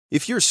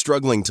If you're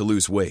struggling to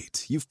lose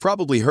weight, you've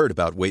probably heard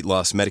about weight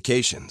loss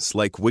medications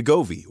like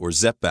Wegovy or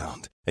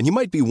Zepbound, and you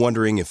might be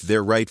wondering if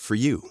they're right for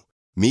you.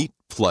 Meet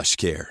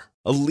PlushCare,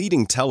 a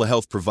leading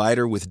telehealth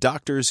provider with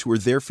doctors who are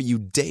there for you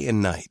day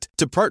and night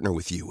to partner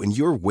with you in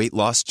your weight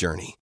loss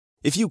journey.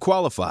 If you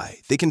qualify,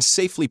 they can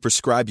safely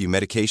prescribe you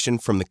medication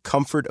from the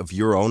comfort of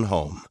your own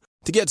home.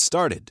 To get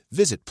started,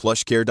 visit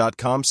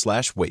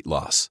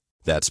plushcare.com/weightloss.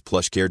 That's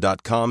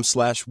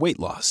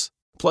plushcare.com/weightloss.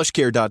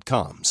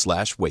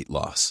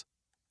 plushcare.com/weightloss.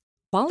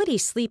 Quality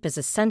sleep is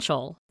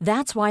essential.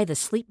 That's why the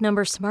Sleep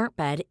Number Smart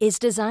Bed is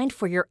designed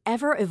for your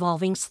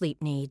ever-evolving sleep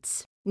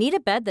needs. Need a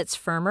bed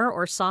that's firmer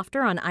or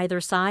softer on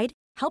either side?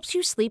 Helps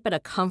you sleep at a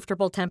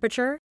comfortable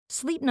temperature?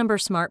 Sleep Number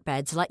Smart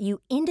Beds let you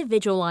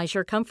individualize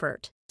your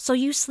comfort, so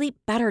you sleep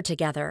better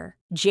together.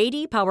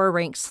 JD Power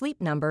ranks Sleep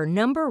Number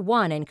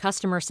 #1 in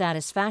customer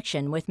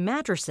satisfaction with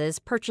mattresses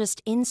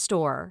purchased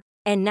in-store.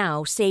 And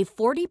now, save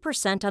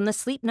 40% on the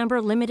Sleep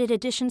Number Limited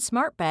Edition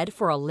Smart Bed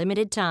for a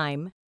limited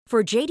time.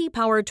 For JD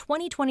Power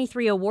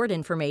 2023 award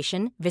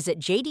information, visit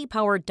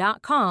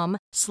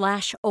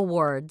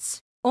jdpower.com/awards.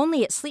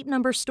 Only at Sleep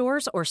Number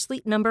stores or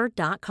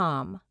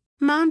sleepnumber.com.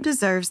 Mom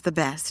deserves the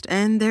best,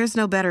 and there's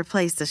no better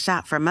place to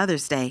shop for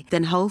Mother's Day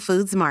than Whole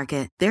Foods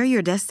Market. They're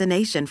your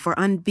destination for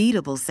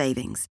unbeatable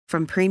savings,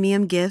 from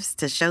premium gifts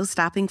to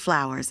show-stopping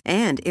flowers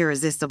and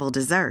irresistible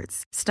desserts.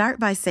 Start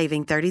by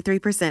saving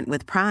 33%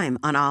 with Prime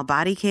on all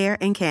body care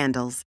and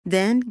candles.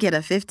 Then get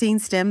a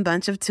 15-stem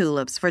bunch of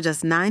tulips for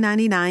just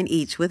 $9.99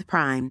 each with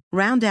Prime.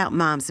 Round out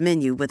Mom's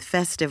menu with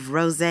festive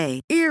rosé,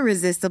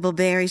 irresistible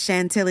berry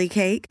chantilly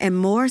cake, and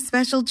more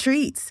special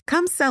treats.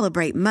 Come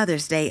celebrate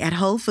Mother's Day at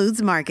Whole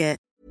Foods Market.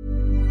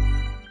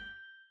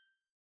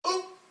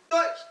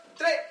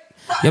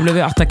 Jag blev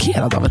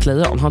attackerad av ett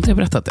lejon. Har inte jag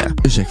berättat det?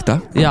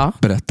 Ursäkta? Ja.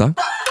 Berätta.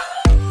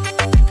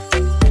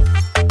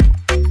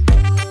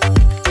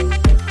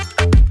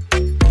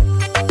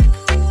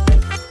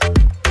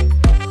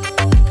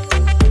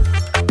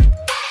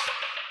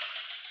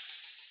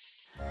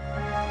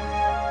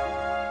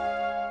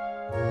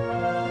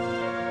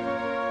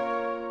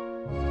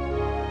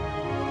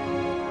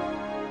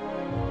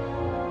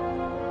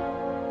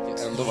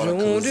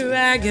 Tror du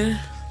äger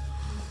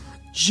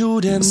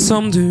jorden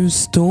som du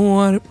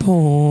står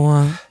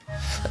på.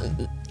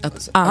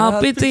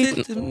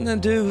 Appetit när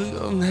du...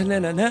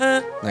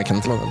 Nej, jag kan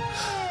inte låta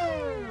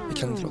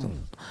den.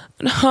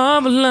 Men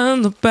hav och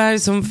land och berg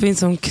som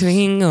finns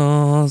omkring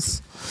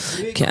oss.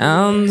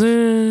 Kan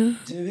du...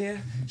 Du är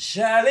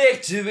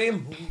kärlek, du är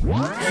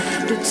mor.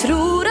 Du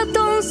tror att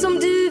de som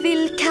du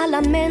vill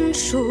kalla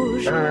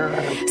människor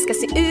ska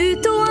se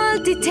ut och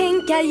alltid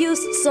tänka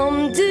just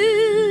som du.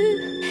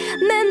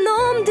 Men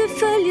om du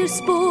följer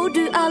spår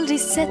du aldrig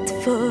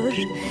sett förr,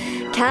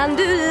 kan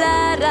du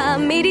lära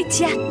med ditt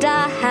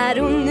hjärta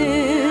här och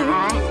nu.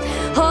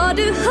 Har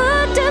du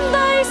hört en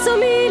varg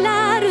som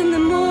ylar under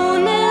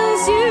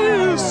månens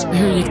ljus?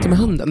 Hur gick det med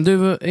hunden?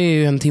 Du är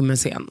ju en timme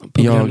sen.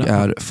 Jag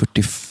är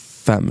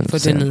 45 minuter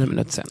sen. 49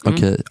 minuter sen.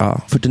 Okej,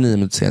 ja, 49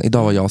 minuter sen.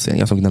 Idag var jag sen.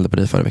 Jag som gnällde på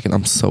dig förra veckan.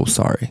 I'm so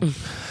sorry.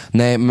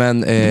 Nej, men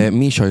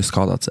Mish har ju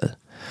skadat sig.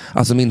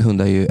 Alltså min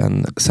hund är ju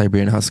en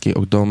Siberian Husky,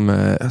 och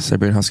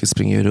Siberian Husky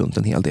springer ju runt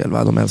en hel del,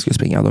 va? De älskar ju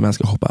springa, de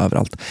älskar hoppa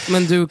överallt.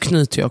 Men du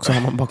knyter ju också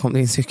honom bakom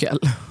din cykel.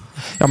 Ja,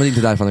 men det är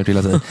inte därför han har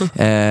trillat sig.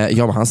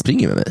 Ja, men han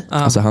springer med mig.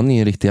 Alltså han är ju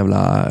en riktig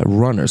jävla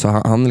runner. Så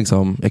han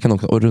liksom, jag kan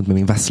åka runt med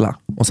min vässla,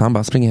 och så han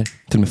bara springer till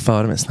och med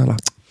före mig, snälla.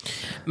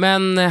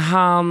 Men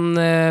han,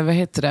 vad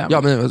heter det?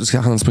 Ja, men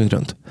han har sprungit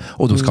runt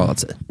och då skadat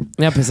sig.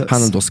 Ja, precis.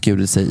 Han har då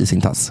skurit sig i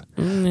sin tass.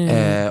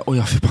 Och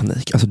jag fick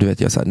panik. Alltså du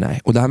vet, jag sa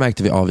nej. Och det här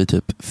märkte vi av i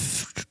typ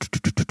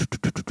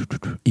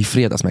i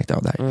fredags märkte jag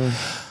av det här.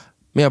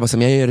 Men jag bara,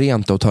 men jag är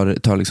rent och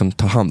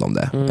tar hand om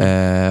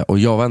det. Och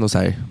jag var ändå så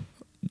här,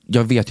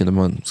 jag vet ju inte om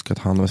man ska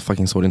ta hand om ett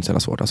fucking sår, det är inte så jävla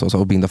svårt alltså,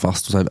 och binda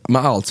fast och så här,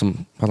 med allt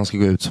som han ska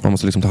gå ut, man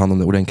måste liksom ta hand om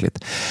det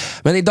ordentligt.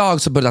 Men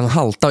idag så började han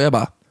halta och jag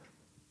bara,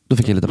 då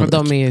fick jag lite panik.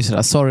 De är ju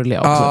sådär sorgliga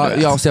också.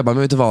 Ja, så jag bara,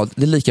 men vet du vad,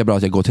 det är lika bra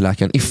att jag går till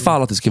läkaren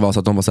ifall att det skulle vara så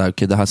att de var så här,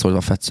 okej, det här såret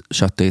var fett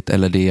köttigt,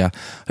 eller det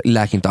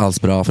läker inte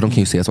alls bra, för de kan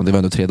ju se som det var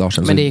ändå 3 dagar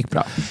sedan. Men det gick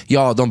bra.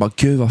 Ja, de bara,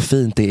 gud vad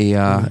fint det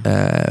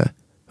är.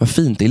 Vad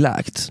fint det är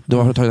läkt. Du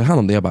har tagit hand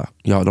om det. Jag bara,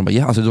 ja, de bara,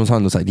 ja, alltså de sa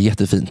ändå så här, det är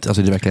jättefint.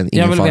 Alltså det är verkligen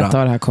ingen fara. Jag vill veta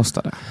vad det här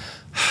kostade.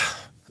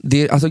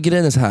 Alltså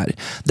grejen är så här,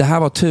 det här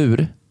var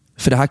tur,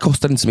 för det här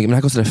kostade inte så mycket, men det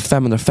här kostade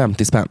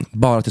 550 spänn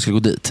bara att jag skulle gå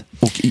dit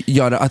och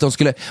göra att de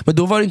skulle, men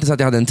då var det inte så att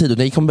jag hade en tid, och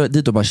när jag kom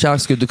dit och bara, tja,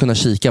 skulle du kunna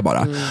kika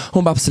bara?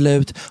 Hon bara,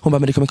 absolut. Hon bara,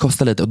 men det kommer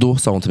kosta lite, och då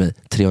sa hon till mig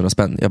 300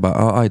 spänn. Jag bara,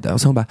 ja, ajde.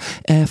 Och så hon bara,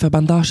 för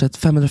bandaget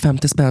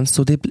 550 spänn,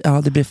 så det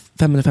blir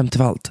 550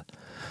 för allt.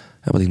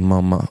 Jag bara, din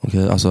mamma,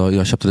 okej. Alltså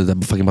jag köpte det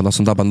där fucking bandage,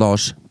 som där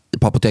bandage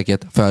på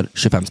apoteket för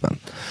 25 spänn.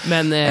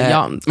 Men, men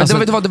alltså,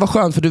 det var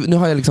skönt för nu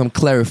har jag liksom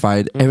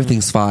clarified,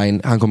 everything's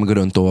fine, han kommer gå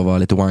runt och vara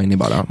lite whiny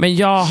bara. Men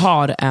jag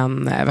har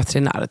en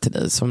veterinär till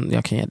dig som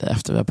jag kan ge dig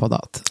efter vi har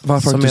poddat.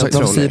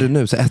 Varför säger du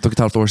nu så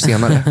 1,5 år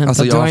senare?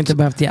 Alltså, jag har inte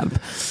behövt hjälp.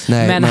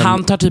 Nej, men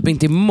han tar typ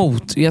inte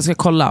emot, jag ska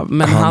kolla,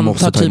 men han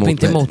tar typ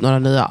inte emot några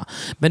nya.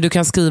 Men du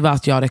kan skriva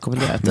att jag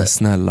rekommenderar det.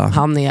 Snälla.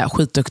 Han är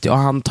skitduktig och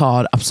han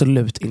tar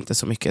absolut inte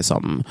så mycket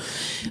som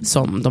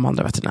de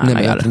andra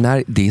veterinärerna gör.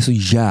 Veterinär, det är så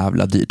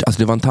jävla dyrt. Alltså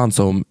det var en tant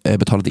som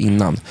betalade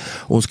innan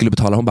och hon skulle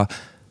betala, hon bara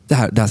det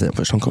här säger hon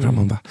först, hon kom fram och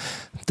hon bara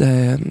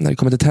när det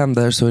kommer till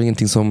tänder så är det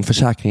ingenting som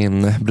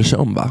försäkringen bryr sig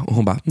om, va? Och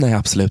hon bara, nej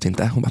absolut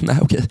inte. Hon bara, nej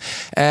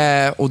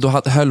okej. Och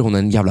då höll hon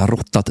en jävla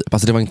råtta typ.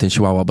 Alltså det var inte en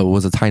chihuahua, but it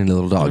was a tiny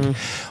little dog.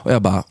 Och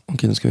jag bara,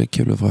 okej, nu ska det bli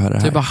kul att få höra det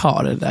här. Du bara,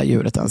 har det där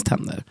djuret ens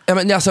tänder? Ja,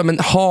 men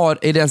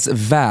är det ens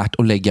värt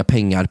att lägga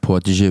pengar på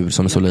ett djur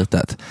som är så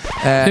litet?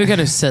 Hur kan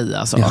du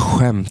säga så? Jag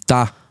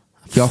skämtar.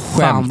 Jag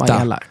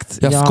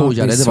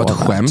skojade, det var ett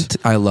skämt.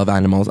 I love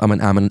animals,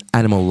 I'm an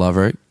animal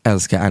lover.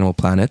 Älskar Animal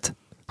Planet.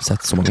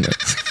 Sett så många gånger.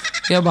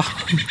 Jag bara,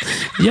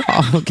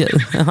 ja okej.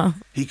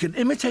 He can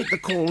imitate the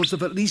calls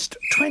of at least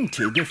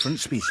 20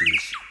 different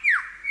species.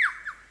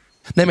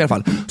 Nej men i alla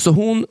fall, så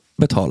hon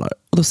betalar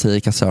och då säger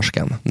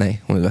kassörskan,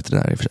 nej hon är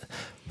veterinär i och för sig,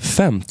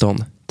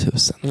 15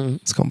 000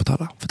 ska hon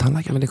betala för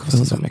tandläkaren. Men det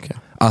kostar så mycket.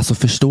 Alltså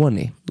förstår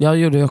ni? Jag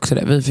gjorde ju också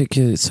det, vi fick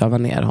ju söva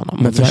ner honom.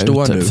 Men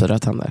förstår typ du? 4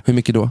 tänder. Hur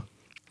mycket då?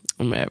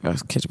 Jag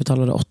kanske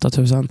betalade 8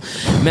 000.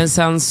 Men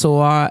sen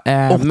så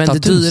men det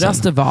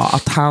dyraste var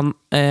att han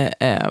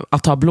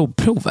att ta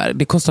blodprover.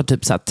 Det kostar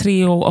typ så här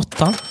 3 och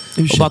 8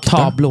 och bara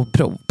ta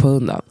blodprov på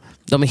hunden.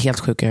 De är helt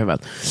sjuka i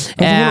huvudet.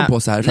 Varför håller de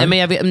på så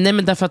här? Nej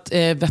men därför att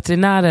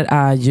veterinärer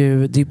är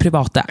ju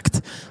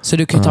privatägt. Så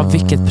du kan ta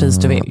vilket pris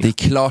du vill. Det är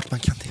klart man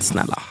kan det.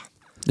 Snälla.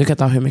 Du kan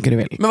ta hur mycket du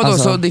vill. Men vadå,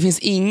 så det finns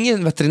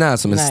ingen veterinär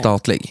som är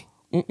statlig?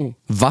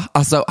 Va?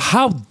 Alltså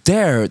how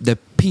dare the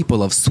people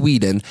of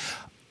Sweden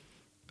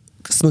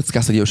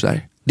smutskasta djur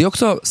sådär. Det är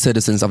också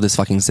citizens of this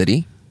fucking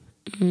city.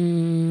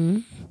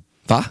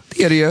 Va?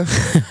 Det är det ju.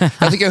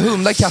 Jag tycker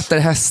hundar, katter,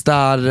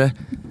 hästar.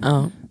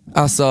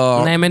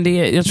 Alltså... Nej men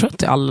jag tror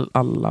att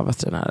alla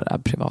veterinärer är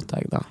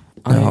privatägda.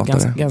 Jag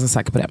är ganska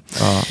säker på det.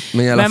 Ja,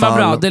 men i alla fall, vad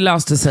bra, det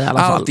löste sig i alla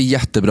fall. Allt är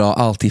jättebra,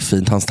 allt är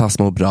fint, hans tass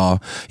mår bra.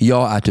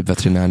 Jag är typ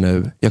veterinär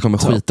nu. Jag kommer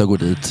skita och gå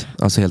dit.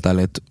 Alltså helt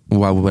ärligt, why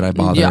would I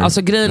bother? Ja,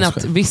 alltså grejen är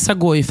att vissa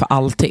går ju för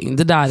allting.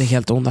 Det där är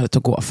helt onödigt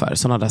att gå för,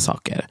 sådana där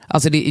saker.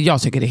 Alltså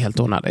jag tycker det är helt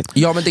onödigt.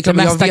 Ja, men det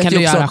mesta kan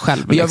du göra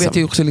själv. Men jag vet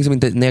ju också liksom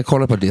inte, när jag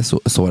kollar på det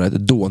såret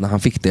då, när han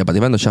fick det, det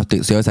var ändå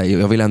köttigt. Så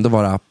jag vill ändå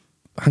vara,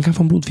 han kan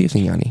få en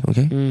blodförgiftning, Jani,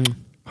 okej?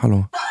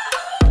 Hallå?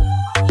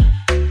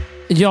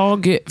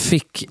 Jag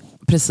fick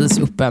precis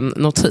upp en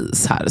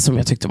notis här som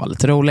jag tyckte var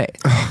lite rolig.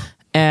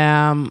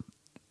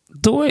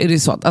 Då är det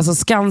så att alltså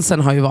Skansen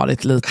har ju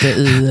varit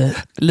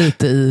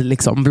lite i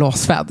liksom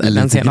blåsväder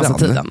den senaste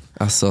tiden.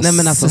 Alltså, nej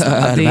men alltså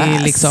det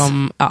är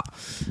liksom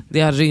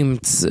det har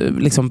rymt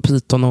liksom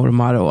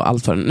pytonormar och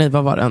allt för. Nej,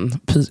 vad var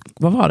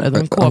det?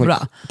 En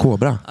kobra.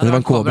 Kobra. Det var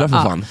en kobra för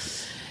fan.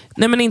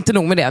 Nej men inte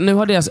nog med det. Nu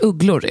har deras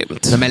ugglor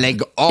rymt. Nej men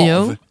lägg av.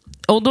 Jo.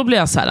 Och då blir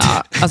jag så här,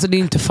 alltså det är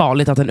inte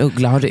farligt att en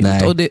uggla har rymt.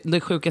 Nej. Och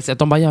det sjukaste är att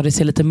de bara, det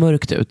ser lite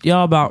mörkt ut.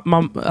 Jag bara,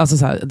 alltså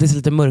så här, det ser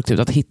lite mörkt ut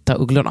att hitta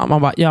ugglorna.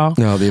 Man bara, det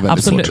är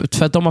absolut. Svårt.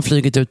 För att de har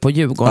flugit ut på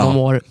Djurgården och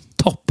mår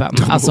toppen.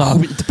 De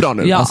mår skitbra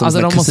nu. Ja,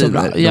 alltså de mår så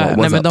bra.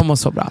 Nej, men de mår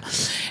så bra.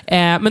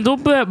 Men då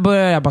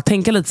börjar jag bara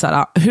tänka lite så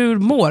här, hur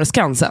mår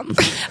Skansen?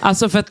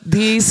 Alltså för att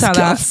det är så här,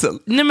 Skansen?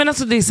 Nej men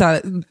alltså det är så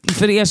här,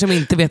 för er som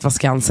inte vet vad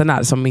Skansen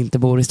är, som inte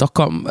bor i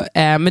Stockholm.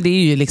 Men det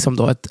är ju liksom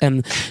då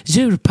en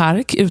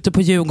djurpark ute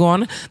på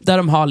Djurgården där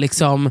de har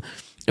liksom,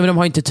 men de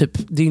har inte typ,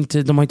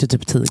 de har inte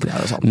typ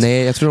tigrar och sånt.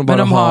 Nej, jag tror de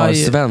bara har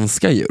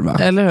svenska djur, va?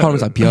 Eller hur? Har de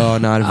så här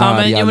björnar,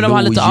 vargar, men de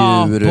har lite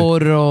lodjur,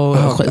 apor och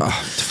skit.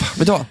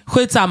 Vet du vad?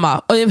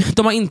 Skitsamma.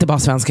 De har inte bara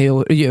svenska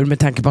djur med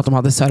tanke på att de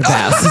hade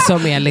Sörväs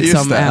som är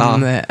liksom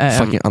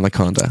fucking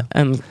anaconda.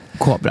 En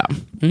kobra.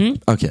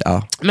 Okay,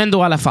 Men då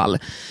i alla fall.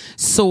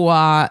 Så,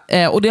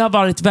 och det har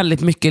varit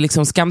väldigt mycket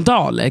liksom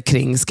skandaler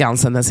kring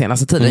Skansen den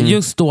senaste tiden.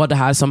 Just då det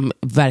här som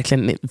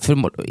verkligen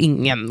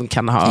ingen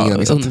kan ha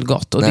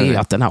undgått. Och det är ju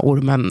att den här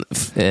ormen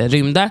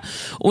rymde.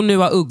 Och nu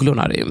har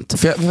ugglorna rymt.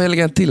 Får jag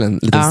lägga till en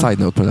liten side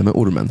note på det där med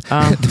ormen?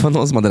 Det var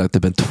någon som hade lagt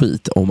upp en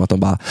tweet om att de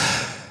bara,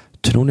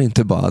 tror ni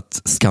inte bara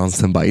att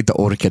Skansen bara inte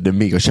orkade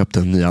med och köpte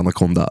en ny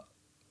anaconda?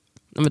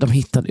 Men de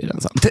hittade ju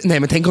den sen. Nej,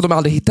 men tänk om de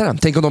aldrig hittade den.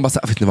 Tänk om de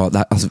bara, vet ni vad, det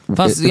här, alltså,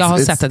 fast jag har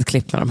sett ett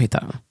klipp när de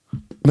hittade den.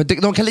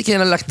 Men de kan lika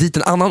gärna lagt dit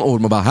en annan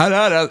orm och bara,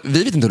 här,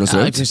 vi vet inte hur de ser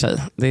ut. I och för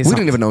sig. Det är We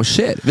didn't even know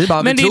shit. Vi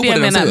bara, men vi tror på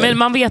det menar, men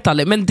man vet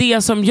aldrig. Men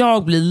det som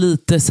jag blir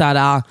lite så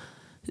här,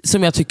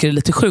 som jag tycker är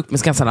lite sjukt med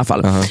Skansen i alla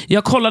fall.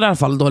 Jag kollade i alla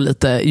fall då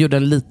gjorde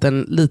en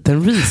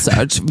liten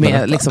research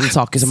med liksom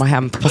saker som har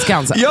hänt på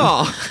Skansen.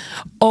 Ja!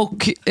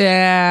 Och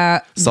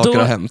saker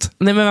har hänt.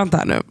 Nej men vänta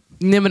här nu.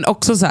 Nej men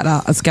också så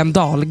här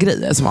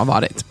skandalgrejer som har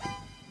varit.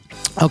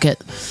 Okej.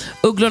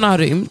 Ugglorna har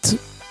rymt.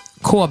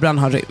 Kobran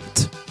har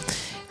rymt.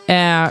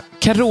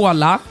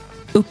 Carola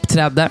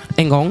uppträdde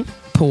en gång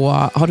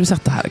på, har du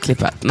sett det här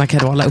klippet? När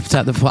Carola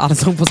uppträder på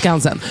Allsång på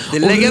Skansen. Det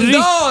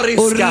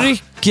legendariska! Och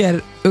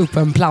rycker upp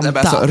en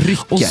planta.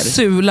 Och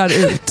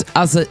sular ut,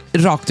 alltså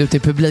rakt ut i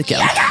publiken.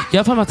 Jag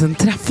har för mig att den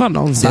träffar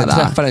någon sådär. Den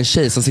träffar en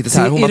tjej som sitter så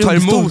här. Hon bara tar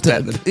emot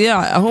den.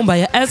 Ja, hon bara,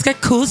 jag älskar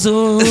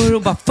kossor.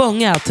 Och bara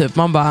fångar typ.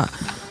 Man bara,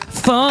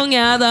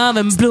 fångad av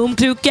en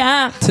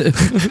blomkruka typ.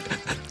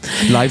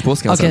 Live på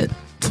Skansen. Okej,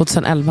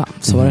 2011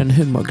 så var det en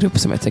humorgrupp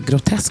som heter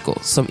Grotesco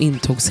som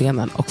intog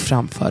scenen och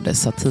framförde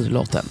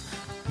satirlåten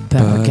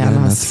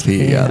Bögarnas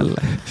fel.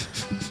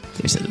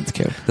 Det är lite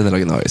kul. Den är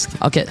legendarisk.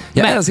 Okay,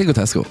 jag älskar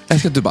Grotesco. Jag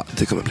älskar att du bara,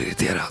 det kommer bli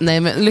irriterad. Nej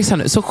men lyssna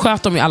nu, så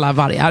sköt de ju alla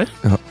vargar.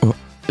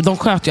 De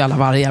sköt ju alla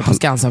vargar på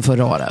Skansen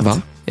förra året.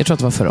 Va? Jag tror att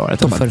det var förra året.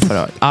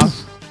 Förra året. Ja.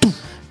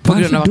 På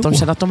grund av att de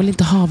kände att de vill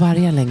inte ha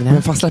vargar längre.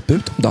 Men fan, släpp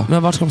ut dem då.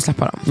 Men vart ska de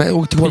släppa dem? Men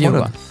åk till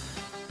Kolmården.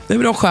 Nej,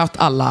 men de sköt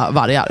alla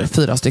vargar,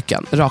 4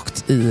 stycken,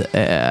 rakt i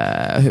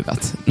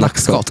huvudet.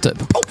 Nackskott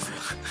typ.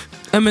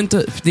 Ja men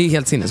typ, det är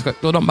helt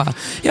sinnessjukt. Och de bara,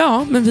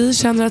 ja men vi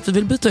känner att vi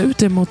vill byta ut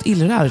det mot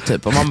illrar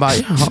typ. Och man bara,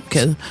 ja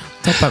okej,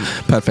 toppen.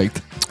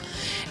 Perfekt.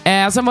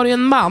 Sen var det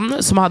en man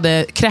som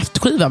hade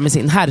kräftskiva med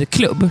sin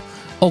herrklubb.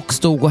 Och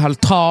stod och höll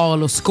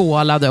tal och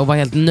skålade och var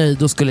helt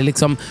nöjd och skulle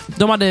liksom,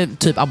 de hade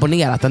typ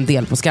abonnerat en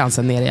del på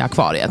Skansen nere i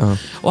akvariet.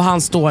 Och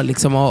han står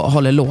liksom och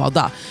håller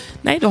låda.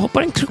 Nej, då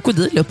hoppar en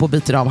krokodil upp och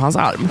biter av hans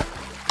arm.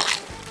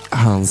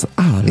 Hans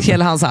arm?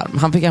 Hela hans arm.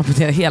 Han fick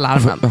amputera hela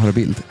armen. Jag har en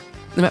bild.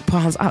 Nej, men på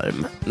hans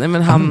arm. Nej,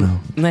 men han...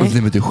 Nej.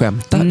 Men du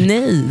skämtar?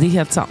 Nej, det är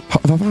helt sant.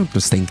 Vad var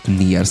han stängt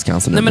ner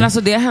Skansen? Nej, men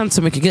alltså det har hänt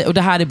så mycket grejer. Och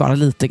det här är bara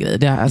lite grejer.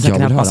 Det har säkert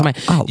hänt massa mig.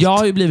 Jag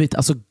har ju blivit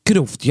alltså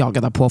grovt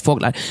jagad av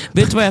påfåglar.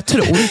 Vet du vad jag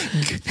tror?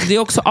 Det är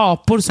också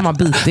apor som har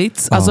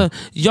bitits. Alltså,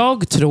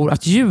 jag tror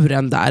att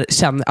djuren där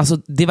känner... Alltså,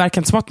 det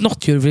verkar inte som att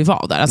något djur vill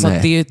vara där. Alltså,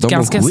 det är ett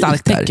ganska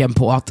starkt tecken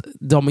på att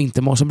de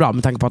inte mår så bra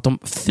med tanke på att de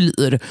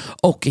flyr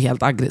och är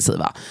helt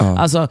aggressiva.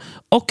 Alltså,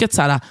 och ett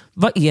så här,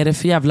 vad är det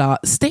för jävla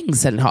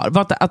stängsel ni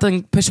har? Att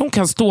en person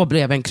kan stå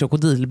bredvid en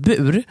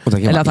krokodilbur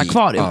eller ett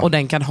akvarium och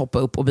den kan hoppa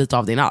upp och bita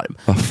av din arm.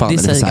 Det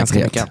säger ganska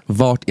mycket.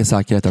 Vart är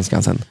säkerheten,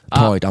 Skansen?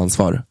 Ta ett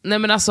ansvar. Nej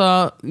men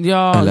alltså,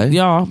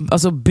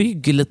 alltså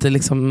bygg lite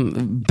liksom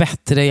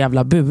bättre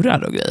jävla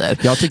burar och grejer.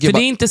 För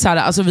det är inte så här,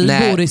 alltså vi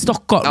bor i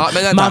Stockholm.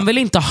 Man vill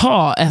inte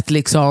ha ett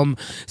liksom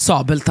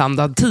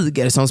sabeltandad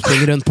tiger som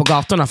springer runt på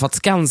gatorna för att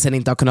Skansen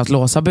inte har kunnat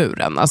låsa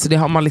buren. Alltså det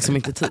har man liksom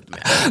inte tid med.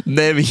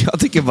 Nej men jag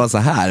tycker bara så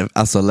här,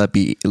 alltså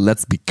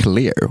let's be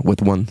clear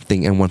with one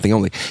thing and one thing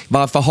only.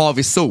 Varför har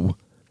vi zoo?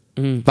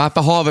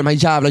 Varför har vi de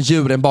här jävla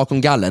djuren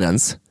bakom galler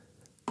ens?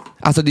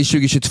 Alltså det är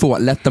 2022,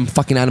 let them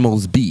fucking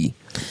animals be.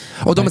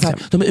 Och de är, så här,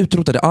 de är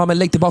utrotade, men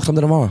lägg tillbaka dem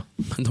där de var.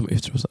 De är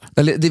utrotade.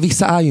 Eller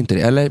vissa är ju inte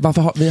det. Eller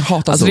varför vi hatar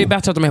alltså så? Det är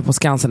bättre att de är på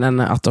Skansen än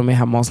att de är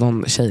hemma hos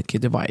någon shejk i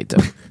Dubai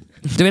typ.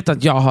 Du vet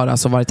att jag har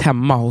alltså varit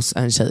hemma hos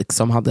en shejk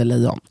som hade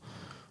lejon.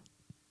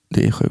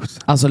 Det är sjukt.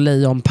 Alltså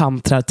lejon,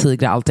 pantrar,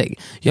 tigrar, allting.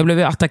 Jag blev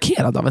ju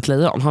attackerad av ett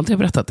lejon. Har inte jag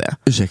berättat det?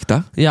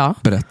 Ursäkta? Ja.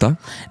 Berätta.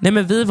 Nej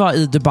men vi var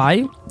i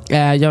Dubai.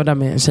 Jag var där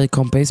med en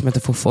tjejkompis som heter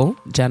Fofo,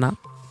 Jenna.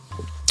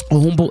 Och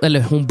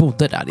hon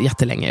bodde där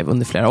jättelänge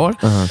under flera år.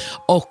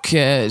 Och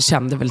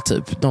kände väl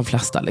typ de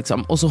flesta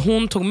liksom. Och så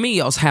hon tog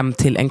med oss hem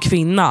till en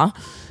kvinna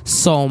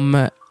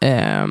som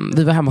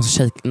vi var hemma hos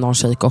någon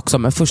shejk också,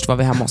 men först var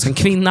vi hemma hos en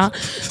kvinna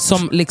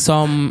som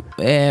liksom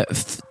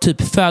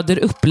typ föder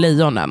upp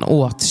lejonen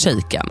åt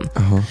shejken.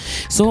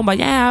 Så hon bara,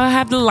 yeah, I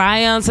have the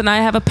lions and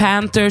I have a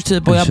panther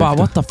typ. Och jag bara,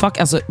 what the fuck,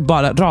 alltså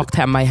bara rakt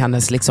hemma i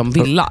hennes liksom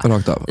villa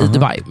i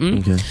Dubai.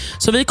 Okay.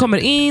 Så vi kommer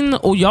in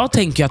och jag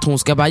tänker att hon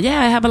ska bara,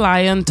 yeah, I have a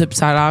lion typ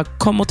så här,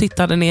 kom och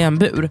titta, den är en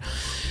bur.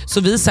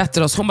 Så vi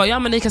sätter oss, hon bara, ja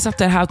men ni kan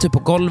sätta er här typ på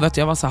golvet.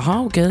 Jag var så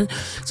här, okej.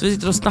 Så vi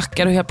sitter och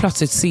snackar och helt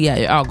plötsligt ser jag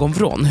i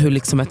ögonvrån hur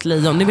liksom ett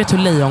lejon, ni vet hur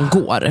lejon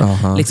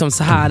går. Liksom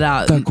så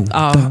här,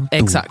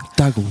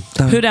 exakt.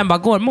 Hur den bara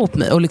går mot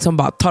mig och liksom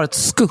bara tar ett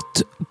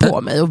skutt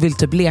på mig och vill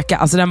typ leka.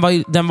 Alltså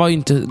den var ju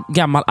inte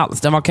gammal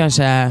alls. Den var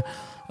kanske,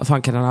 vad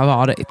fan kan den ha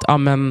varit? Ja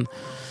men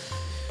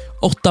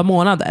 8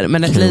 månader,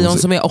 men ett lejon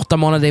som är 8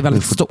 månader är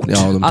väldigt stort.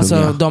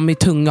 Alltså de är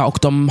tunga och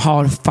de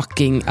har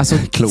fucking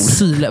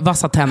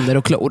vassa tänder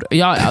och klor.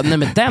 Nej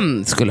men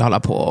den skulle hålla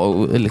på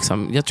och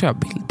liksom, jag tror jag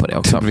har bild på det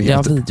också. Jag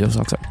har videos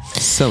också.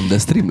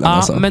 Sönderstrimlan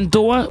alltså. Men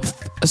då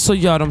så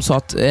gör de så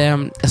att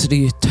alltså det är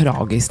ju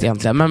tragiskt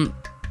egentligen, men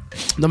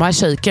de här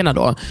tjejkerna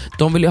då,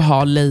 de vill ju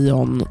ha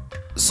lejon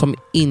som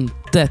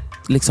inte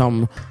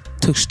liksom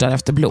törstar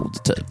efter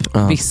blod typ.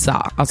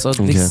 Vissa, alltså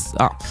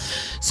vissa.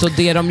 Så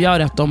det de gör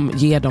är att de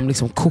ger dem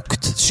liksom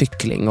kokt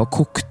kyckling och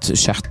kokt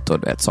kött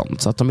och vet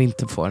sånt, så att de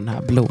inte får den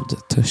här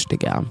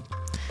blodtörstiga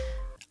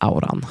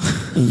auran.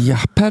 Ja,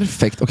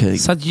 perfekt. Okay.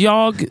 Så att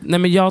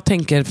jag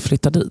tänker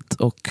flytta dit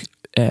och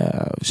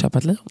köpa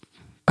ett lejon.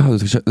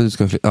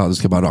 Du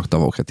ska bara rakt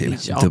av åka till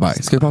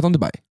Dubai. Ska vi prata om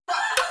Dubai?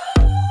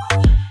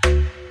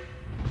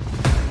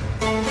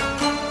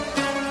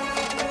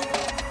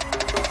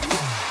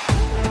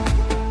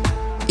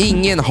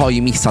 Ingen har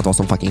ju missat vad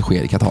som fucking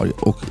sker i Qatar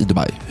och i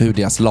Dubai. Hur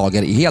deras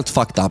lagar är helt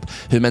fucked up.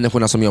 Hur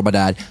människorna som jobbar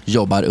där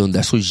jobbar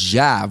under så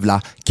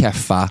jävla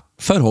keffa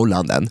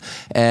förhållanden.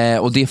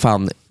 Och det är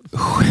fan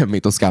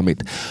skämmigt och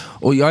skammigt.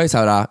 Och jag är så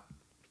här,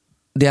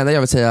 det enda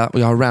jag vill säga, och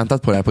jag har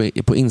rantat på det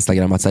här på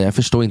Instagram, att säga, jag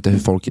förstår inte hur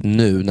folk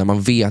nu, när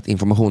man vet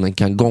informationen,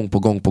 kan gång på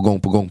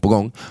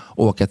gång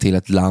åka till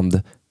ett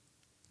land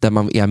där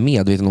man är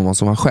medveten om vad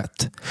som har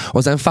skett.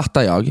 Och sen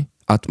fattar jag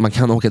att man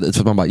kan åka dit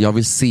för att man bara, jag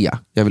vill se,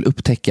 jag vill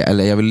upptäcka,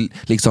 eller jag vill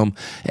liksom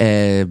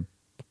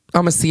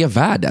men se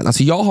världen.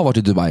 Alltså jag har varit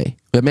i Dubai,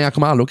 men jag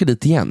kommer aldrig åka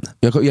dit igen.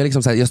 Jag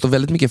står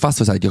väldigt mycket fast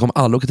för att jag kommer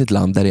aldrig åka till ett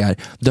land där det är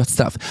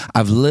dödsstraff.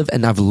 I've lived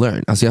and I've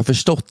learned. Alltså jag har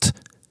förstått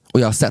och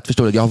jag har sett,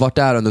 förstår du? Jag har varit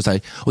där under så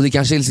här, och det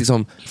kanske är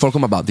liksom, folk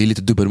kommer bara, det är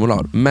lite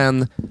dubbelmoral,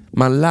 men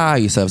man lär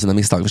ju sig av sina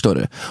misstag, förstår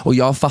du? Och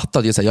jag har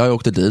fattat, jag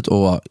åkte dit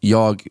och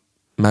jag,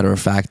 matter of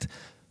fact,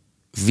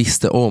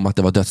 visste om att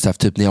det var dödsstraff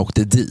typ när jag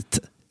åkte dit.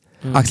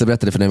 Axel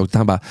berättade för när jag åkte,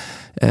 han bara,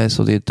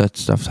 så det är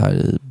dödsstraff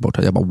här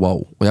borta. Jag bara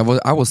wow. Och I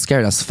was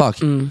scared as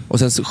fuck. Och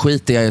sen så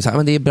skiter jag i så här,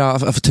 men det är bra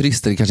för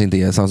turister, kanske inte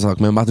är samma sak,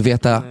 men att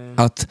veta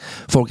att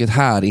folket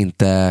här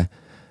inte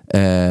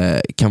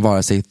kan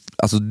vara sig,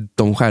 alltså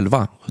de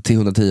själva till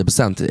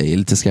 110% är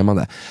lite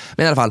skrämmande.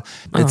 Men i alla fall,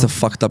 it's a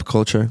fucked up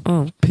culture.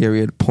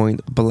 Period,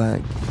 point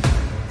blank.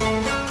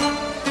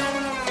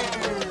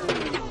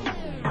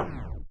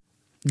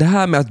 Det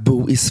här med att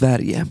bo i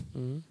Sverige,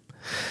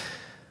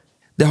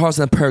 det har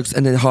sina perks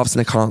och det har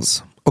sina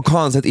cons. Och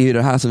conset är ju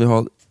det här som vi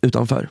har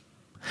utanför.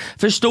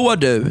 Förstår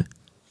du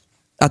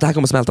att det här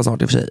kommer smälta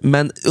snart i och för sig,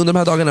 men under de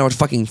här dagarna har det varit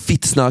fucking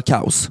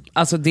fittsnökaos.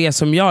 Alltså det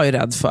som jag är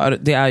rädd för,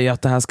 det är ju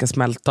att det här ska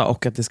smälta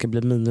och att det ska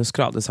bli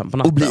minusgrader sen på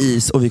natten. Och bli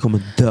is och vi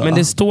kommer dö. Men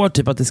det står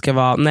typ att det ska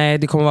vara, nej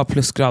det kommer vara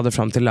plusgrader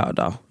fram till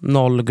lördag.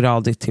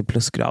 0-gradigt till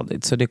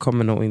plusgradigt, så det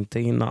kommer nog inte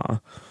hinna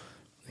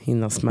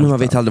smälta. Men man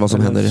vet aldrig vad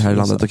som händer i det här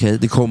landet, okej?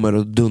 Det kommer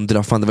att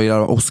dundra, fan det var ju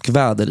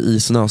åskväder i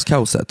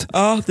snöskaoset.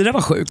 Ja, det där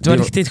var sjukt, det var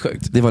riktigt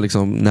sjukt. Det var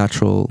liksom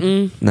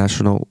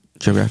National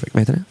Geographic,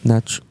 vad heter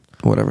det?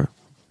 Whatever.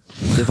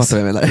 Det fattar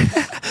jag menar.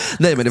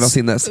 Nej men det var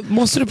sinnes.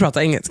 Måste du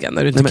prata engelska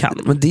när du inte kan?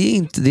 Men det är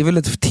inte, det är väl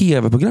ett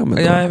tv-program?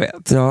 Ja, jag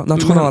vet. Ja,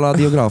 Nationala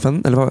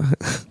Geografen, eller vad?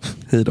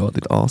 Hej då,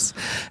 ditt as.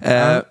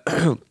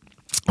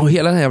 Och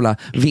hela den här jävla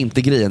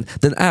vintergrejen,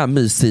 den är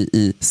mysig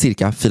i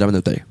cirka 4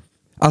 minuter.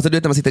 Alltså du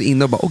vet när man sitter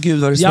inne och bara, åh gud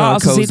vad det snö,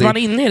 alltså cozy. sitter man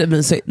inne i det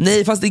mysigt?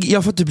 Nej, fast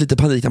jag får typ lite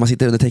panik när man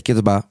sitter under täcket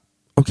och bara,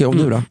 okej, och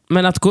nu då?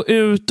 Men att gå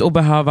ut och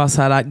behöva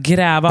så här,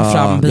 gräva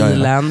fram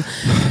bilen.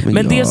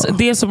 Men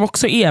det som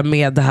också är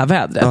med det här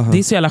vädret, det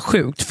är så jävla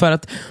sjukt. För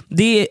att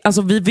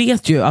alltså, vi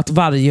vet ju att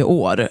varje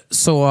år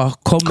så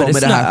kommer det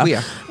snö. Det här ske.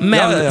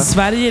 Men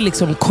Sverige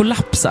liksom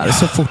kollapsar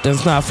så fort en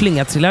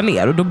snöflinga trillar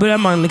ner. Och då börjar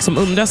man liksom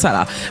undra så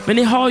här, men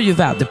ni har ju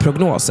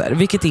väderprognoser,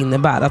 vilket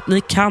innebär att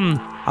ni kan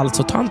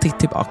alltså ta en titt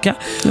tillbaka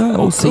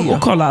och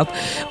kolla att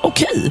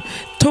okej,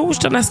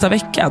 torsdag nästa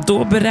vecka,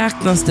 då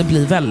beräknas det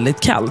bli väldigt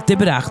kallt. Det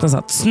beräknas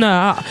att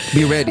snöa. Be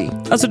ready.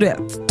 Alltså du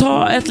vet,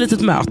 ta ett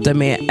litet möte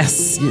med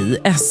SJ,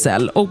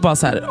 SL och bara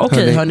så här,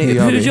 okej hörni,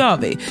 hur gör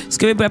vi?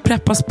 Ska vi börja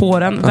preppa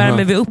spåren?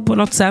 Värmer vi upp på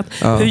något sätt?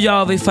 Hur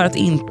gör vi för att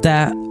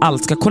inte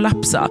allt ska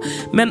kollapsa?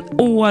 Men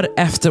år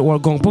efter år,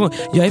 gång på gång,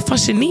 jag är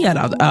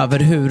fascinerad över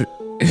hur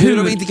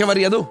de inte kan vara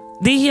redo.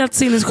 Det är helt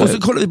sinnessjukt. Och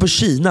så kollar vi på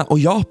Kina och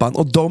Japan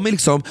och de är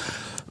liksom,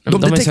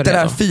 de detektar det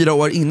här 4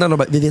 år innan. De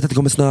bara, vi vet att det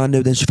kommer snö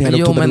nu den 24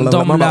 oktober. Jo, men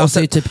de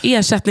löser ju typ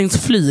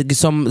ersättningsflyg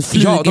som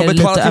flyger de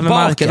lite över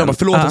marken. De bara,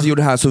 förlåt att vi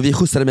gjorde det här, så vi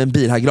skjutsade med en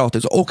bil här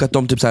gratis. Och att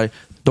de typ så här,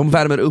 de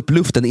värmer upp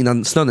luften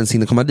innan snön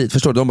hinner komma dit.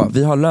 Förstår du? De bara,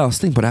 vi har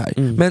lösning på det här.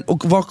 Men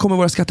och var kommer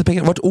våra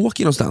skattepengar? Vart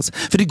åker någonstans?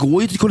 För det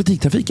går ju till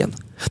kollektivtrafiken.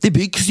 Det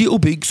byggs ju och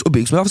byggs.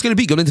 Men varför ska det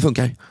bygga om det inte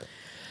funkar?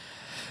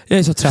 Jag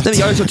är så trött. Nej,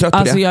 jag är så trött på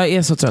alltså, det. Jag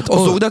är så trött. Och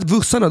såg du att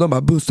bussarna, de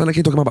bara, bussarna kan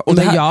inte åka. Man bara, och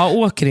men det här... jag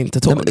åker inte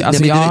tåg.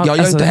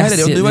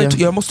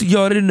 Jag måste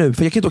göra det nu,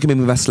 för jag kan inte åka med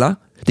min Vesla.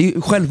 Det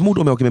är självmord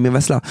om jag åker med min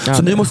Vesla.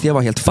 Så nu måste jag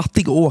vara helt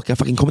fattig och åka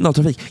fucking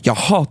kommunaltrafik. Jag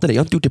hatar det,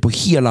 jag har inte gjort det på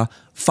hela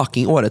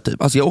fucking året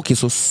typ. Alltså jag åker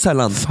så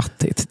sällan.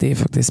 Fattigt, det är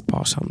faktiskt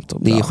sparsamt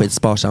och bra. Det är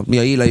skitsparsamt, men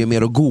jag gillar ju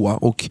mer att gå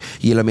och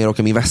gillar mer att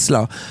åka min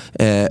Vesla.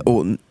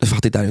 Och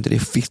fattigt är det inte, det är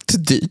fitt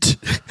dyrt.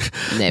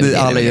 Nej,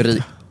 alla är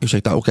ju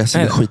ursäkta, och SL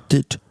är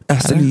skitdyrt.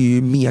 SL är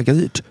ju mega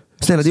dyrt.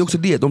 Snälla, det är också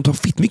det, de tar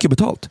fitt mycket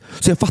betalt.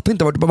 Så jag fattar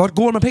inte, vart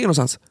går de med pengar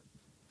någonstans?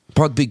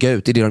 På att bygga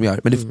ut, det är det de gör.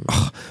 Men det,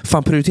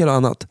 fan, prioritera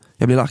annat.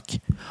 Jag blir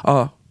lack.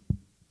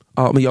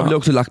 Men jag blir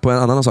också lack på en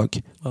annan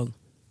sak.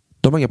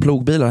 De har inga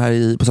plogbilar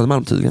här på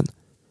Södermalm tydligen.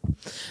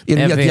 En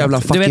helt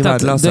jävla fucking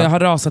värdelösa. Det har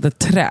rasat ett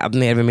träd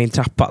ner vid min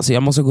trappa, så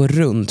jag måste gå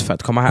runt för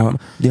att komma hem.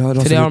 Det har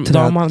rasat för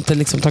de har inte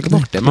liksom tagit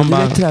bort det. Man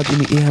bara... Det är ett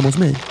träd är hemma hos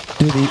mig.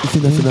 Du vet,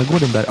 det fina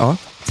gården där. Ja,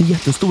 det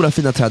jättestora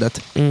fina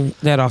trädet.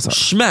 Det är rasat.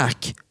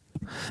 Smack!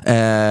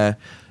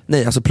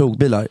 Nej, alltså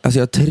plogbilar. Alltså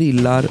jag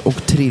trillar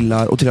och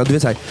trillar. Du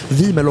vet så här,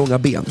 vi med långa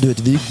ben, du vet,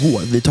 vi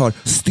går, vi tar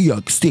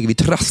steg, vi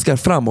traskar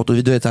framåt och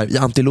vi, du vet så här, i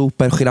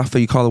antiloper, giraffer,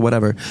 you call it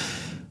whatever.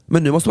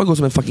 Men nu måste man gå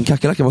som en fucking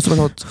kackerlacka. Måste man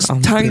ha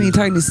ett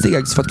tiny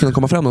steg för att kunna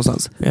komma fram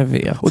någonstans. Jag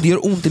vet. Och det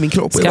gör ont i min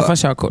kropp. Skaffa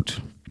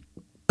körkort.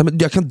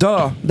 Jag kan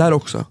dö där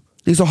också.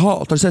 Det är så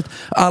halt. Har du sett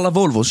alla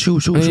Volvos?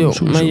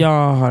 Men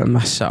jag har en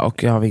Merca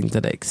och jag har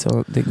vinterdäck,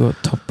 så det går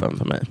toppen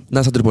för mig.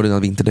 När satte du på dina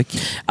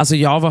vinterdäck? Alltså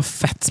jag var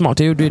fett smart.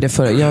 Jag gjorde ju det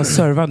förra. Jag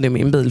servade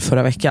min bil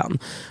förra veckan.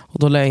 Och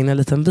då la jag in en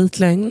liten vit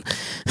längd.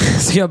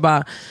 Så jag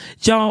bara,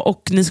 ja,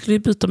 och ni skulle ju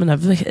byta mina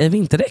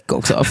vinterdäck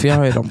också. För jag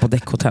har ju dem på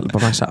däckhotell på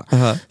Mersa.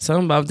 Så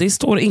de bara, det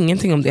står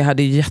ingenting om det här.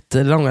 Det är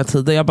jättelånga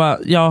tider. Jag bara,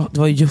 ja, det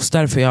var just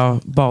därför jag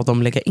bad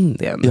dem lägga in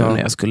det nu när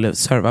jag skulle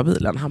serva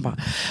bilen. Han bara,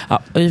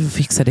 ja, vi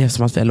fixar det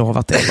som att vi har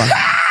lovat det. Jag bara,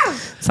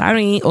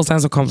 sorry. Och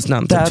sen så kom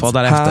snön typ 2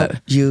 dagar efter.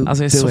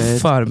 Alltså jag är så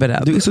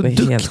förberedd. Du är så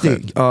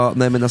duktig. Ja,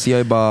 nej, men alltså jag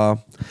är bara,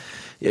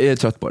 jag är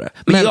trött på det.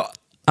 Men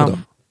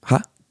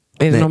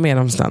är det Nej. något mer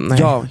om snön? Nej.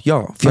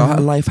 Ja, för jag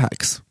har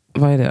lifehacks.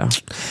 Vad är det då?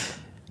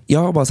 Jag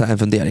har bara så här en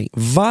fundering.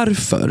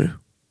 Varför,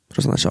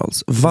 Rosanna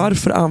Charles,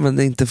 varför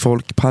använder inte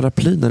folk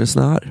paraply när det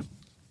snöar?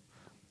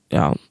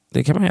 Ja,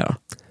 det kan man göra.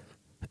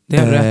 Det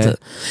har du rätt i.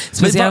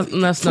 Speciellt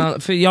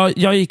nästan, för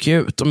jag gick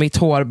ju ut och mitt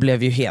hår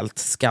blev ju helt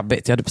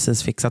skabbigt. Jag hade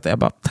precis fixat det. Jag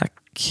bara,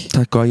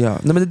 tack och ja.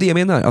 Nej, men det är det jag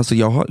menar. Alltså,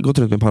 jag har gått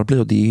runt med paraply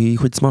och det är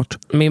skitsmart.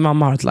 Min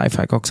mamma har ett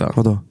lifehack också.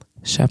 Vadå?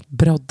 Köp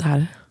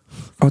broddar.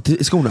 Ja,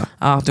 till skorna?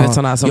 Ja, du vet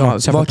sådana här som man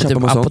köper på typ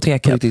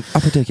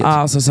apoteket.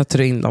 Ja, så sätter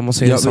du in dem och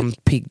så är det som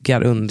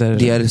piggar under.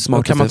 Det är smart.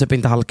 Då kan man typ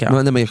inte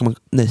halka.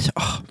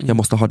 Jag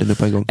måste ha det nu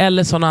på en gång.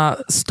 Eller såna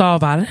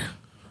stavar.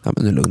 Ja,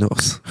 men nu lugnar vi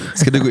oss.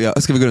 Ska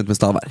vi gå runt med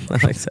stavar?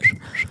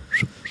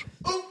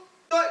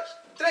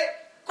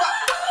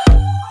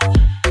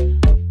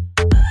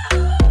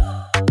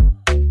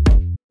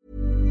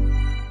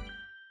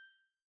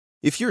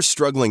 If you're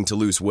struggling to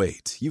lose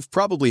weight, you've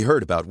probably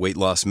heard about weight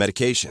loss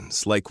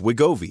medications like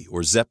Wegovy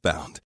or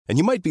Zepbound, and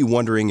you might be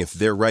wondering if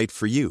they're right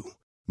for you.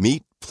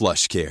 Meet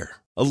PlushCare,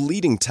 a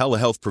leading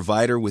telehealth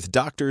provider with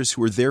doctors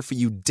who are there for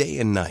you day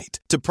and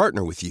night to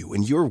partner with you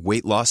in your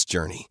weight loss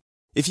journey.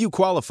 If you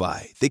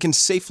qualify, they can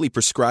safely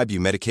prescribe you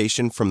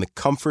medication from the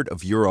comfort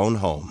of your own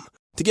home.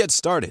 To get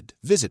started,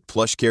 visit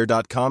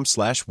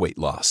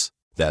plushcare.com/weightloss.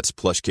 That's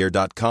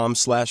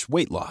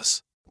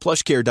plushcare.com/weightloss.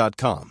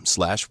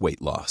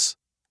 plushcare.com/weightloss.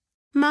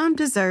 Mom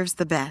deserves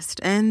the best,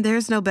 and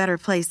there's no better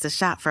place to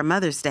shop for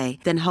Mother's Day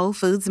than Whole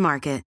Foods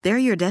Market. They're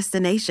your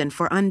destination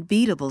for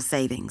unbeatable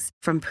savings,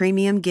 from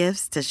premium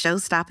gifts to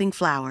show-stopping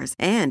flowers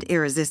and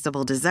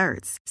irresistible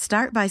desserts.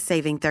 Start by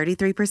saving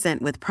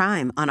 33% with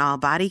Prime on all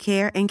body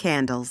care and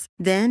candles.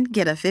 Then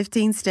get a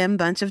 15-stem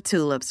bunch of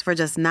tulips for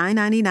just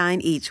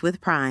 $9.99 each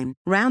with Prime.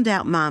 Round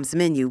out Mom's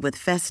menu with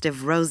festive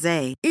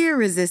rosé,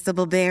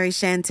 irresistible berry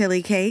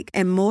chantilly cake,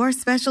 and more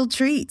special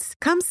treats.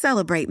 Come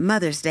celebrate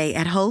Mother's Day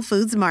at Whole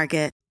Foods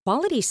Market.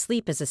 Quality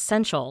sleep is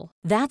essential.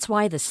 That's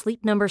why the Sleep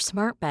Number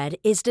Smart Bed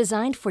is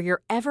designed for your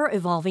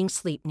ever-evolving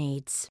sleep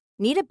needs.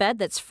 Need a bed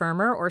that's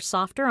firmer or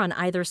softer on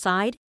either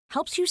side?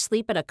 Helps you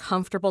sleep at a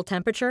comfortable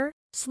temperature?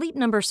 Sleep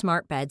Number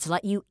Smart Beds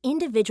let you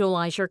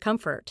individualize your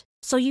comfort,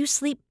 so you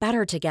sleep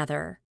better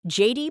together.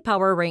 JD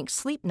Power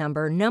ranks Sleep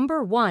Number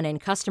 #1 in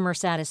customer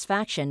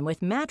satisfaction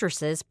with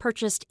mattresses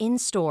purchased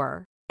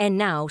in-store. And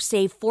now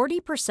save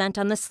 40%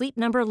 on the Sleep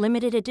Number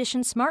Limited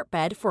Edition Smart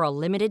Bed for a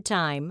limited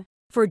time.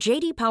 For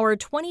JD Power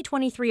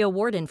 2023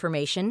 award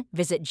information,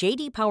 visit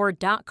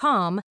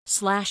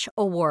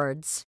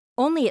jdpower.com/awards.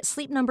 Only at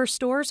Sleep Number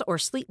stores or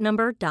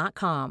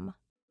sleepnumber.com.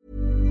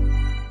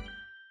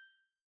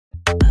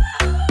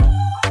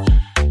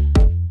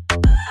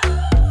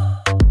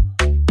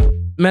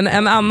 Men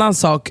en annan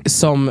sak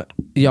som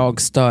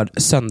jag stör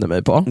sönder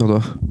mig på.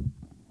 Vadå?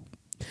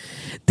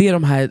 Det är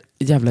de här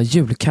jävla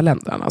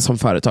julkalendrarna som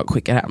företag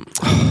skickar hem.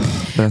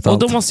 Och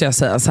då måste jag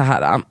säga så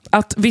här,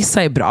 att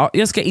vissa är bra.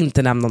 Jag ska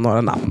inte nämna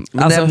några namn.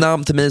 Men nämn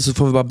namn till mig så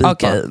får vi bara bipa.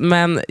 Okej,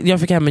 men jag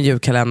fick hem en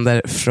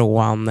julkalender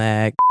från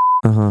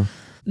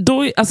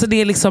då, alltså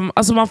det är liksom,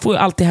 alltså man får ju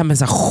alltid hem en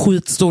så här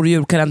skitstor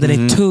julkalender.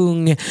 Den är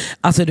tung,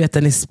 alltså du vet,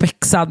 den är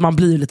spexad. Man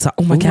blir ju lite så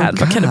här, oh my god,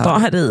 vad kan det vara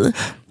här i?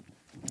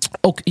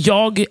 Och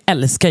jag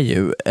älskar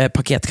ju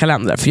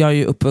paketkalendrar, för jag är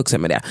ju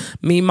uppvuxen med det.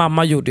 Min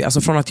mamma gjorde ju,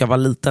 alltså från att jag var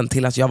liten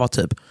till att jag var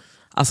typ,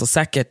 alltså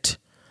säkert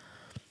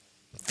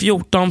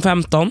 14,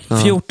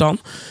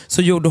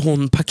 så gjorde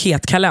hon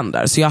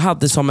paketkalender. Så jag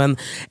hade som en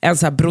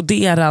så här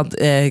broderad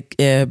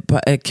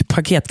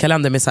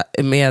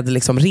paketkalender med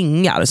liksom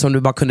ringar som du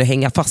bara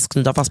kunde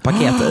knyta fast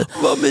paket i.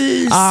 Vad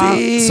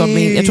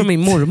mysigt! Jag tror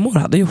min mormor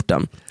hade gjort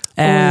den.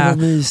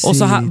 Och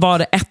så var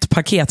det ett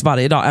paket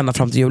varje dag ända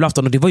fram till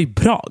julafton, och det var ju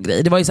bra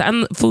grej. Det var ju så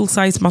en full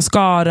size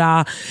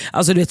mascara,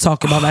 alltså du vet,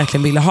 saker man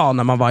verkligen ville ha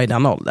när man var i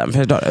den åldern.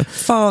 Förstår du?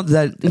 Fan, det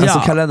där, alltså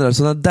kalendrar,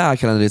 sådana där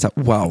kalendrar är så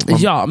här, wow.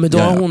 Ja, men då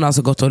har hon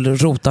alltså gått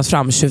och rotat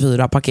fram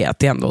 24 paket.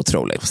 Det är ändå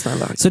otroligt.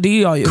 Snälla. Så det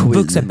är jag ju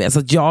vuxen med. Så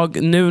att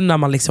jag, nu när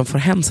man liksom får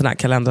hem såna här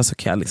kalendrar, så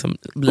kan jag liksom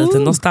bli lite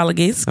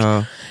nostalgisk.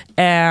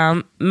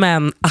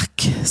 Men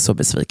ack, så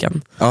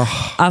besviken.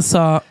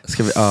 Alltså,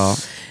 ska vi,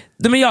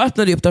 men jag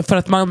öppnade upp den för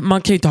att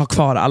man kan ju inte ha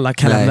kvar alla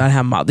kalendrar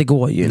hemma. Det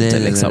går ju inte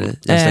liksom.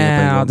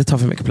 Det tar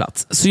för mycket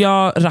plats. Så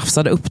jag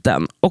rafsade upp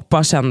den och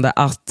bara kände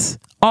att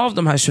av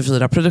de här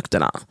 24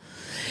 produkterna,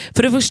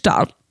 för det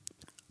första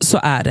så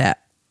är det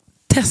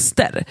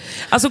tester.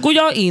 Alltså går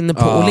jag in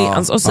på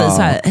Åhléns och säger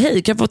så här: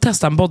 hej, kan jag få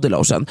testa en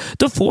bodylotion?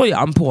 Då får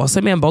jag en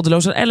påse med en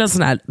bodylotion eller en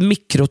sån här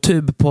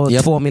mikrotub på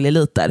 2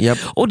 milliliter.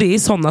 Och det är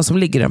sådana som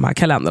ligger i de här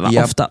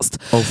kalendrarna oftast.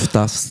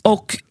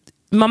 Och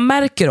man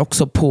märker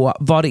också på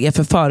vad det är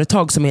för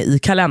företag som är i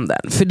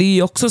kalendern. För det är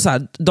ju också så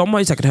här, de har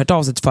ju säkert hört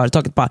av sig till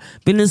företaget bara,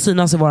 vill ni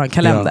synas i våran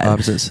kalender? Ja,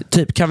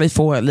 typ, kan vi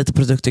få lite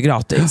produkter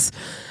gratis?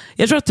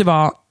 Jag tror att det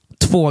var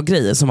 2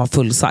 grejer som var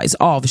full size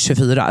av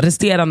 24.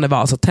 Resterande var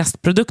alltså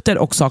testprodukter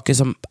och saker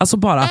som alltså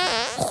bara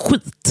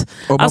skit.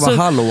 Och alltså,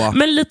 hallå.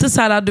 Men lite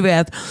så här, du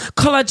vet,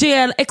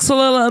 collagen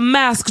XL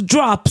mask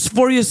drops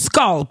for your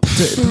scalp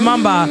typ.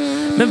 Man bara,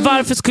 men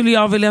varför skulle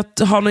jag vilja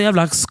ha någon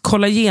jävla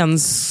collagen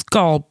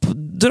scalp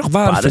droppar?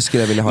 Varför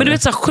skulle jag vilja ha men du det?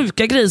 vet så här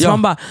sjuka grejer som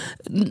man bara,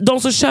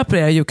 de som köper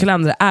era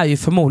julkalendrar är ju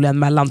förmodligen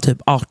mellan typ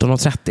 18 och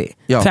 30,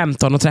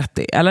 15 och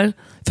 30 eller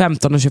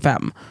 15 och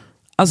 25.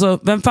 Alltså,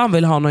 vem fan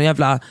vill ha någon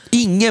jävla...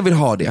 Ingen vill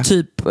ha det.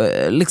 Typ,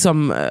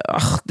 liksom...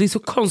 det är så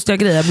konstiga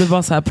grejer, jag blir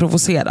bara så här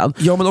provocerad.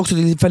 Ja, men också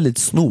det är väldigt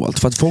snålt.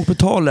 För att folk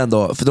betalar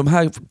ändå... För de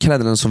här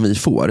kalendrarna som vi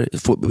får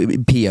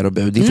PR och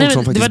bud, det är folk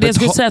som faktiskt... Det var det jag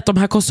skulle säga, att de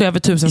här kostar över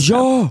 1000 spänn.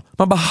 Ja!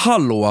 Man bara,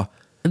 hallå!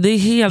 Det är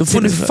helt... Då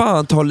får ni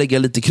fan ta och lägga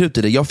lite krut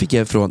i det. Jag fick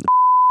en från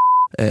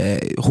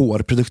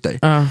hårprodukter.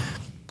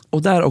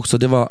 Och där också,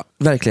 det var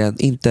verkligen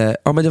inte,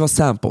 ja men det var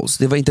samples,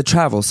 det var inte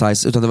travel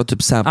size utan det var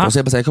typ samples. Så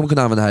jag bara, jag kommer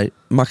kunna använda det här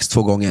max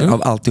 2 gånger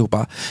av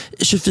alltihopa.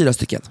 24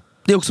 stycken.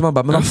 Det är också man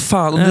bara, men vad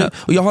fan.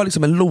 Och jag har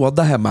liksom en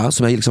låda hemma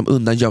som jag liksom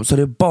undangömt, så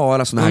det är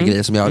bara såna här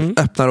grejer som jag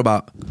öppnar och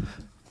bara,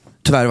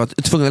 tyvärr var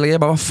jag tvungen att lägga.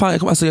 Jag bara, vad fan,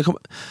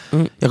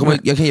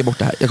 jag kan ge bort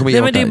det här. Jag kommer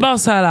ge bort men det är bara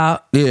så här.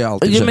 Det är jag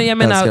alltid. Men jag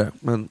menar,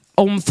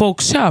 om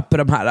folk köper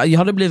de här, jag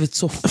hade blivit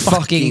så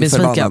fucking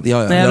besviken.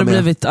 Jag hade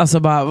blivit, alltså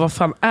bara, vad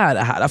fan är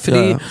det här? För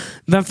det är,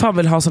 vem fan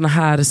vill ha såna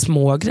här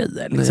små grejer?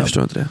 Liksom? Nej, jag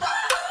förstår inte det.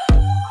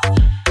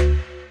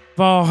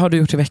 Vad har du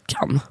gjort i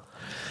veckan?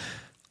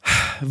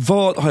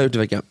 Vad har jag gjort i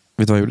veckan?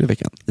 Vet du vad jag gjorde i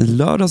veckan? I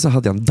lördag så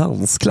hade jag en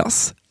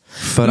dansklass.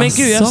 Men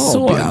gud, jag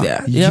såg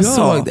det. Jag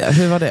såg det.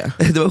 Hur var det?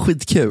 Det var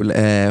skitkul.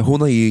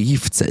 Hon har ju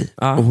gift sig.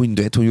 Och hon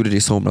gjorde det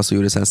i somras och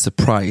gjorde en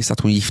surprise att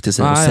hon gifte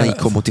sig. Och sen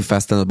kom hon till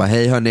festen och bara,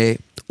 hej hörni,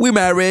 we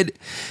married.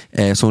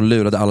 Så hon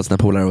lurade alla sina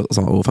polare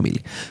och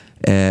familj.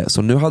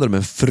 Så nu hade de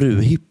en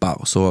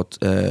fruhippa. Så att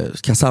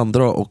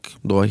Cassandra och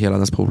då hela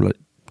hennes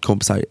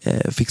kompisar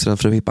fixade en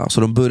fruhippa.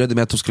 Så de började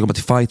med att de skulle komma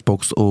till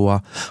Fightbox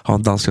och ha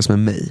en dansklass med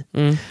mig.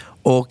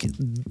 Och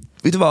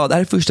vet du vad, det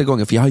här är första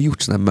gången, för jag har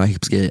gjort såna här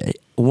möhips-grejer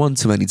one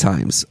too many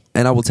times,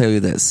 and I will tell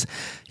you this,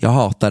 jag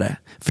hatar det,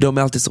 för de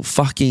är alltid så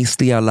fucking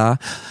stela,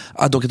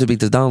 de kan typ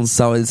inte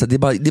dansa och det är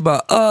bara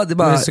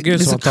det är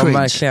så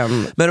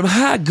cringe. Men de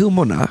här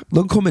gummorna,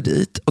 de kommer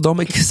dit och de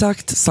är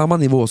exakt samma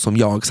nivå som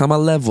jag, samma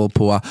level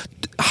på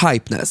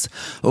hypeness.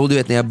 Och du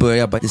vet när jag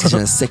börjar bara, det ska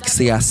kännas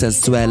sexiga,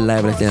 sensuella,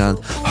 jag vill verkligen en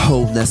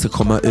honess och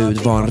komma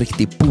ut, vara en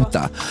riktig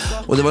puta.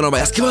 Och det var någon bara,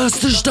 jag ska vara den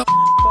största.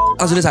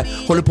 Alltså det är så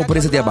här, håller på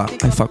det sättet, jag bara,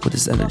 I fuck with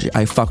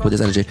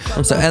this energy.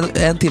 Så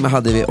en timme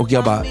hade vi och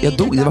jag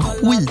dog, det var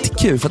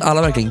skitkul för att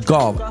alla verkligen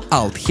gav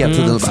allt hela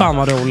tiden. Fan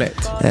vad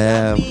roligt.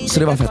 Så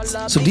det var fett.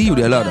 Så det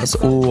gjorde jag lördags.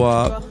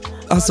 Och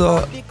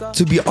alltså,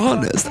 to be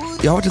honest,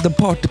 jag har varit en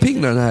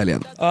partypingla den här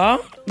helgen. Ja,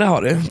 det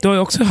har du. Du har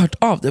ju också hört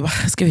av dig.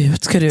 Ska vi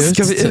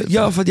ut?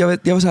 Ja, för att jag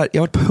var så här,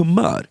 jag var på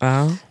humör.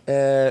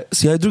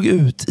 Så jag drog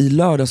ut i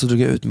lördag, så drog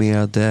jag ut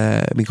med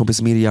min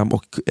kompis Miriam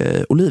och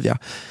Olivia.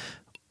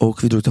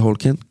 Och vi drog till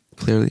Holken.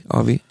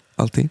 Clearly,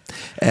 alltid.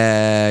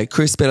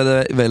 Chris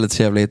spelade väldigt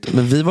trevligt.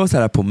 Men vi var så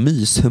här på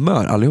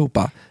myshumör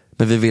allihopa.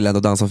 Men vi ville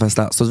ändå dansa och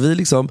festa. Så vi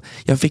liksom,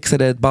 jag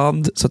fixade ett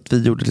band så att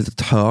vi gjorde ett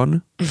litet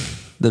hörn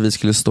där vi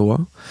skulle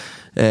stå.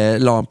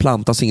 La en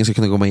planta så ingen skulle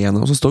kunna gå med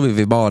igenom. Och så stod vi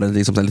vid baren,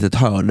 liksom ett litet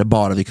hörn där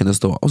bara vi kunde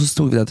stå. Och så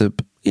stod vi där typ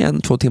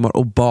 1-2 timmar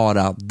och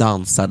bara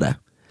dansade.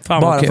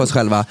 Fan, bara för oss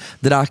själva.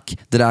 Drack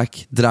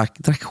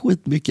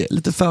skitmycket.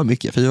 Lite för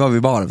mycket. För vi var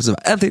vid baren. Så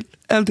en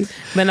till.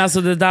 Men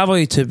alltså det där var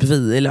ju typ vi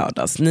i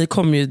lördags.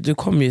 Du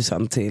kom ju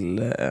sen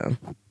till...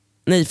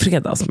 Nej,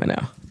 fredags menar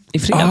jag. I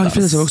fredags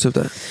var jag också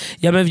ute.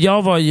 Ja, men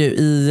jag var ju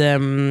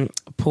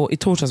i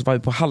torsdags var vi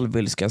på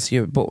Halvvilskans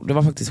julbord. Det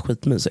var faktiskt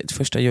skitmysigt.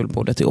 Första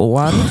julbordet i år.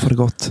 Var det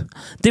gott?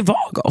 Det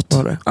var gott.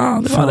 Var det?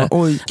 Ja, det var det.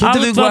 Oj,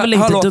 allt var väl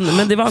inte dunder,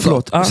 men det var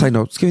gott. Ja. Side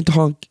note, ska vi inte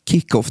ha en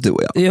kick-off du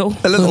och jag? Jo.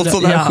 Eller något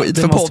sånt där skit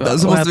för podden.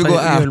 Så måste vi gå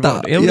och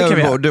äta.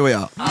 Julbord, du och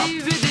jag.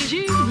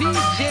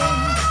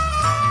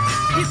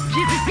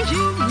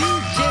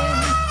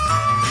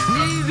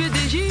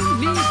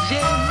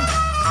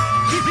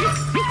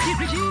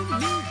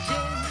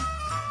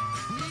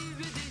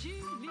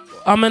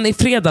 Ja, men i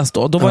fredags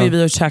då var ju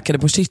vi och käkade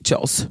på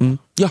Chichos.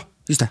 Ja,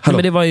 just det. Hallå.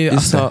 Men det var ju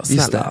just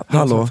snälla.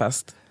 Hallå.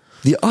 Fest.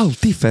 Det är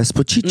alltid fest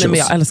på Chichos. Nej, men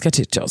jag älskar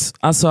Chichos.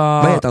 Alltså,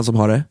 vad heter han som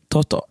har det?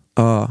 Toto.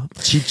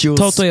 Chichos.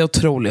 Toto är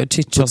otrolig och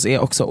Chichos är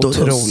också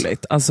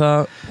otroligt.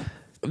 Alltså,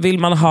 vill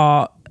man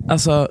ha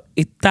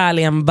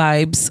Italian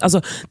vibes.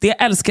 Alltså, det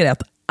jag älskar är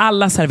att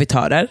alla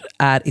servitörer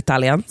är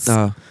italiens.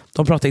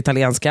 De pratar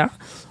italienska.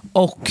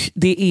 Och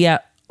det är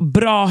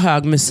bra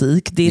hög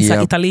musik. Det är så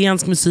här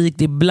italiensk musik.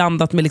 Det är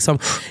blandat med liksom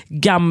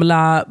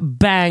gamla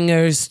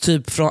bangers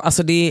typ från,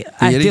 alltså det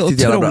är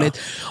otroligt.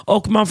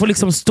 Och man får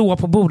liksom stå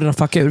på borden och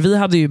fucka ur. Vi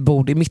hade ju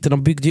bord i mitten.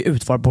 De byggde ju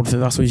ut våra bord för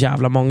vi var så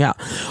jävla många.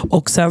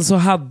 Och sen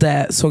så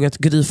såg jag att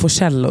Gry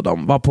Forssell och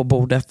de var på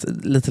bordet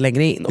lite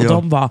längre in. Och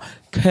de var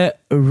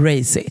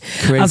crazy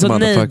alltså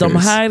nej, de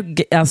här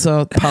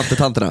alltså,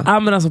 pantetanterna. Ja,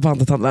 men alltså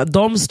pantetanterna.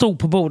 De stod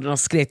på borden och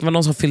skrek. Det var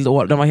någon som fyllde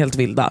år, de var helt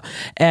vilda.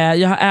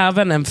 Jag har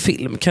även en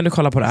film, kan du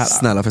kolla på det här?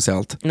 Snälla för sig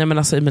allt. Nej men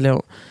alltså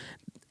Emilio,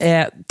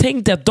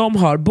 tänk dig att de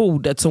har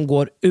bordet som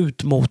går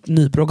ut mot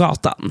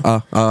Nybrogatan.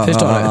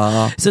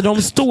 Förstår du? Så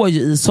de står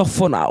ju i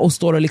sofforna och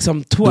står och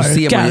liksom twerkar.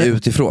 Då ser man ju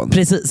utifrån.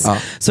 Precis.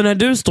 Så när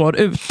du står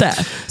ute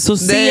så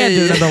ser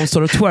du när de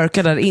står och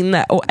twerkar där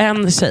inne. Och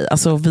en tjej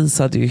alltså,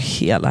 visade ju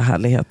hela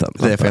härligheten.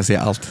 Det får jag se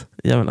allt.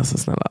 Ja men alltså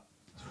snälla.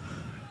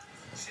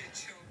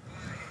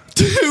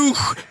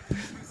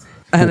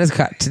 Hennes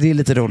stjärt, det är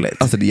lite roligt.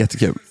 Alltså det är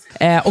jättekul.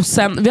 Och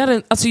sen,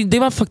 det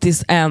var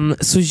faktiskt en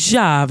så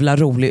jävla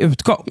rolig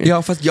utgång.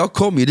 Ja, fast jag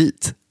kom ju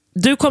dit.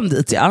 Du kom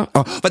dit, ja.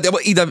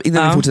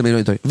 Innan vi fortsätter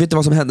med vet du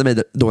vad som hände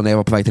mig då när jag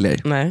var på väg till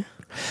er? Nej.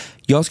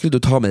 Jag skulle då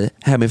ta mig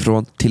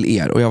hemifrån till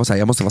er och jag var så här,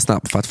 jag måste vara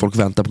snabb för att folk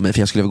väntar på mig, för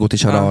jag skulle gå till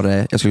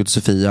Charare, jag skulle gå till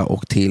Sofia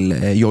och till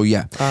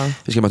Joje. Jag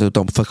skulle möta ut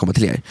dem för att komma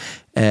till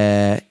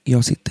er.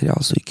 Jag sitter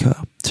alltså i kö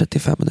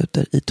 35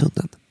 minuter i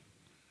tunneln.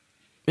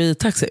 I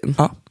taxin?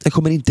 Ja, jag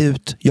kommer inte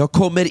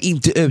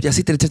ut. Jag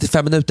sitter i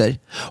 35 minuter.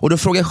 Och då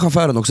frågar jag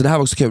chauffören också, det här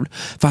var också kul.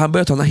 För han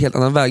började ta en helt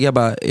annan väg. Jag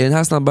bara, är den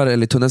här snabbare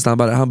eller tunneln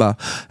snabbare? Han bara,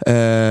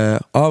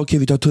 okej,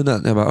 vi tar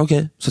tunneln. Jag bara,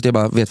 okej. Så att jag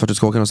bara vet vart du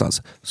ska åka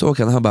någonstans. Så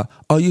åker han bara,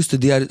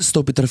 just det är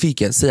stopp i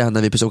trafiken, säger han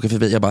när vi precis åker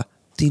förbi. Jag bara,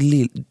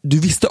 du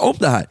visste om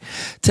det här.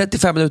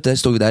 35 minuter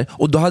stod vi där.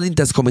 Och då hade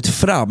inte ens kommit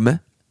fram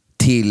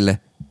till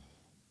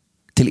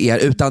er,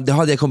 utan det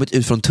hade jag kommit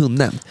ut från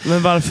tunneln.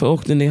 Men varför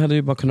åkte ni? Hade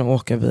ju bara kunnat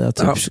åka via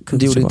typ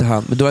det gjorde inte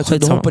han. Men då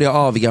hoppade jag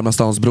av i Gamla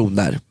Stans bron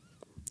där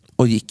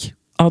och gick.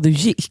 Ja, du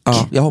gick?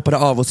 Ja, jag hoppade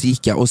av och så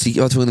gick jag. Och så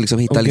jag var tvungen att liksom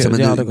hitta liksom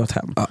jag hade gått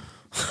hem. Ja.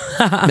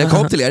 Men jag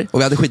kom till er och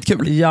vi hade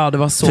skitkul. Ja, det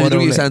var så roligt. För vi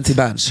drog ju sen till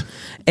Berns.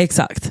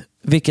 Exakt,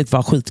 vilket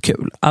var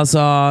skitkul. Alltså,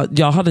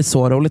 jag hade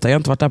så roligt. Jag har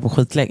inte varit där på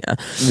skitlänge.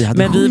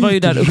 Men vi var ju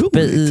där uppe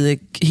i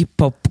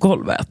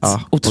hiphop-golvet.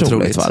 Ja,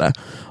 otroligt var det.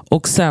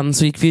 Och sen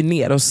så gick vi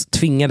ner och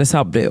tvingade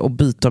Sabri att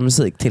byta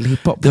musik till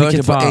hiphop. Det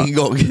var på en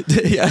gång.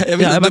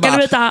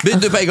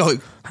 Byt på en gång.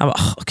 Han bara,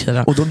 okej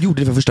då. Och de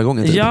gjorde det för första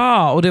gången typ.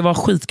 Ja, och det var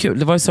skitkul.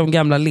 Det var ju som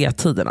gamla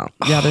ledtiderna.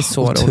 Vi hade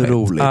så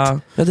roligt. Ja,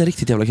 det är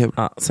riktigt jävla kul.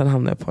 Ja, sen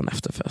hamnade jag på en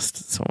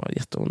efterfest som var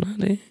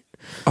jätteonödig.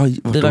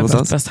 Vi var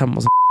på fest hemma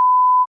hos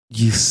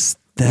just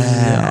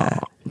det.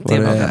 Ja, det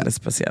var väldigt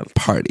speciellt.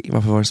 Party,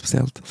 varför var det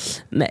speciellt?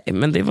 Nej,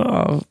 men det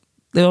var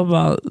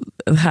bara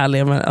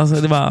härligt. Alltså,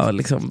 det var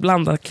liksom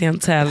blandat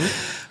klientell.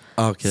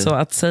 Okay. Så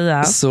att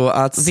säga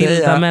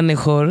vilda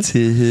människor.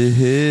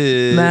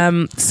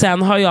 Men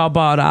sen har jag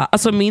bara,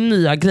 alltså min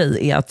nya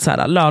grej är att så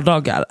här,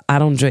 lördagar, I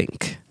don't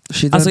drink.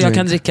 Alltså jag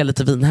kan dricka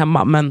lite vin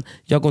hemma, men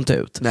jag går inte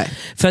ut. Nej.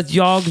 För att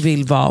jag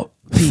vill vara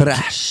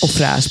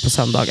fräsch på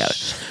söndagar.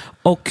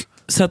 Och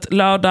så att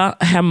lördag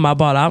hemma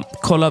bara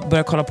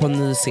börja kolla på en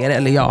ny serie.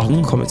 Eller jag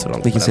har kommit så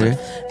långt. Vilken serie?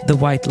 The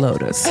White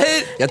Lotus.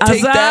 Jag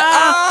tänkte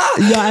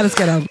jag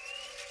älskar den.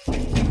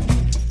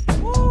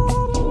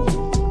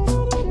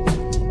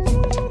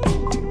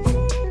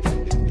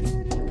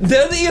 Den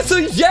är så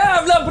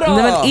jävla bra!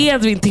 Nej, men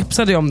Edvin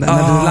tipsade ju om den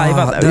när du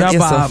liveade. Och jag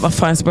bara, vad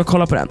fan, jag ska börja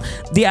kolla på den.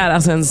 Det är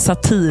alltså en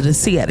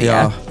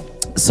satirserie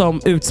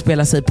som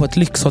utspelar sig på ett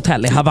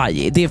lyxhotell i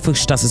Hawaii. Det är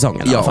första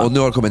säsongen. Ja, och nu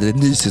har det kommit en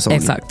ny säsong.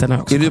 Exakt, den har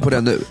jag också. Är du på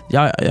den nu?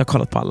 Ja, jag har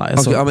kollat på alla.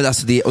 Ja, men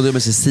alltså och de är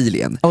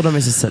Sicilien. Och de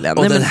är Sicilien.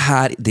 Och den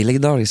här, det är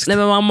legendariskt. Nej,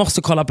 men man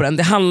måste kolla på den.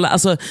 Det handlar,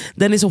 alltså,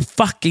 den är så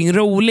fucking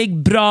rolig,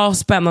 bra,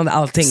 spännande,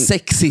 allting.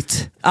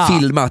 Sexigt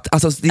filmat.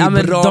 Alltså, det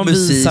är bra de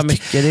musik. Visar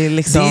mycket.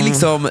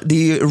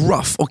 Det är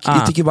rough. Och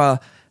jag tycker bara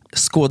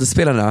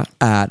skådespelarna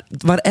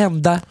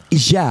varenda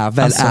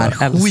jävel alltså,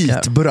 är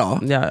skitbra.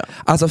 Ja.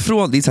 Alltså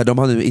från det så här, de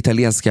har nu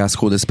italienska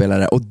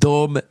skådespelare och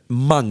de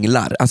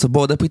manglar. Alltså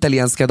både på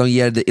italienska, de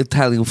ger the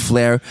Italian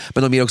flair,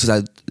 men de ger också så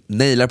här,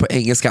 nailar på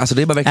engelska. Alltså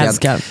det är bara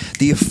verkligen,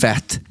 det är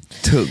fett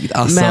tungt.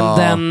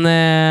 Alltså. Men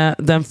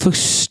den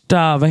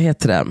första, vad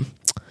heter det?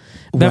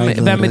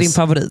 Vem är din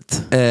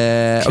favorit?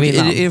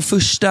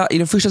 I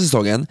den första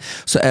säsongen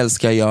så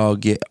älskar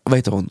jag, vad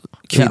heter hon?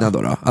 Kvinnan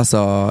då?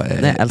 Alltså, nej,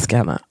 jag älskar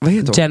henne. Vad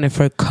heter hon?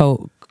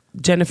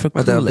 Jennifer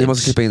Coolidge. Jag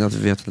måste klippa in att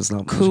vi vet hennes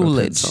namn.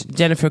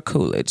 Jennifer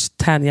Coolidge.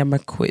 Tanya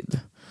McQuid.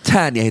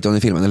 Tanya heter hon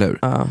i filmen, eller hur?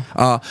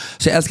 Ja.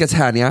 Så jag älskar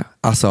Tanya.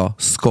 Alltså,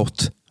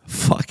 Scott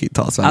fucking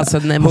tas alltså,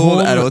 hon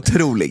är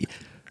otrolig.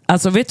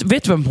 Alltså vet du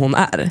vem hon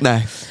är?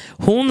 Nej.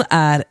 Hon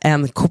är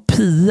en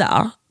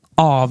kopia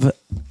av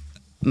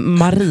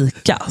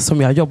Marika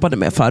som jag jobbade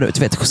med förut,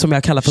 som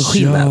jag kallar för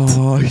Skinnet.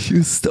 Ja,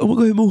 just det.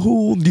 Hon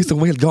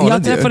var helt galen.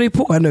 Jag träffade ju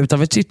på henne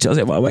utanför Chichos.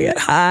 Jag bara, oh my God,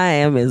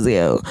 hi, I miss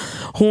you.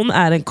 Hon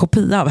är en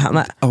kopia av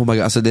henne. Oh my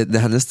God, alltså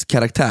hennes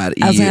karaktär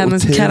är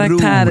hennes otrolig.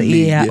 Karaktär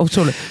är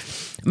otrolig.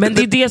 Men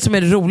det är det som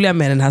är det roliga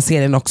med den här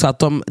serien också,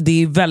 att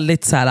det är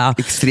väldigt så här,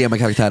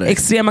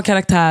 extrema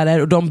karaktärer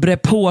och de brer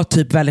på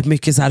typ väldigt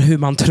mycket så här, hur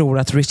man tror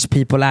att rich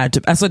people är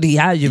typ. Alltså det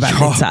är ju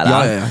väldigt så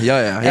här,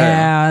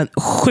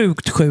 ja.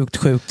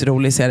 sjukt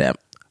rolig serie.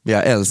 Men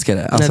jag älskar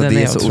det, alltså,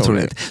 det är så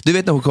otroligt. Du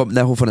vet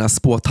när hon får den här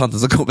spåtanten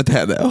som kommer till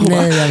henne. Hon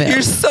bara,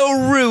 you're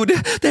so rude,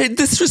 they're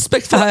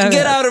disrespectful, get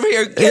out of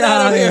here, get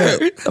out of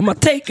here. I'm gonna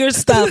take your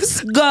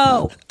stuff,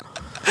 go.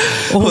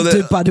 Och hon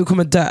typ bara, du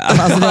kommer dö.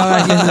 Alltså det var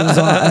verkligen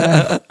så.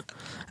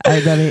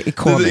 Den är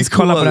ikonisk.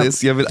 Kolla på den.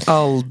 Jag vill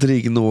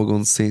aldrig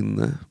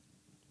någonsin,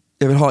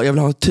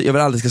 jag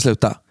vill aldrig ska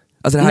sluta.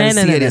 Alltså det här är en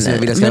serie som jag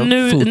vill ska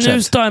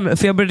nu står jag med,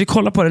 för jag började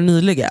kolla på den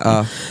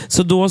nyligen.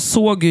 Så då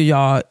såg ju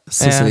jag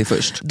säsongen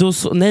först.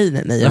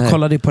 Nej, jag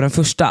kollade ju på den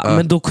första.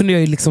 Men då kunde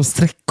jag ju liksom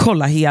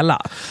sträckkolla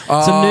hela.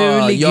 Så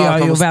nu ligger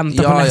jag ju och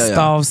väntar på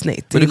nästa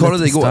avsnitt. Men du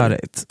kollade igår?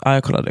 Ja,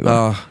 jag kollade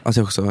igår.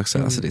 Alltså jag också.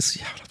 Alltså det är så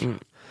jävla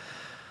bra.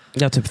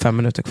 Jag har typ 5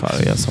 minuter kvar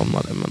och jag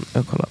somnade, men jag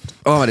har kollat.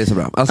 Men det är så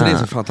bra, alltså det är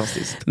så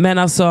fantastiskt. Men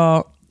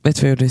alltså, vet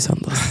du vad jag gjorde i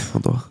söndags?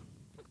 Vadå?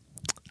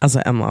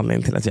 Alltså en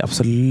anledning till att jag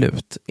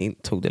absolut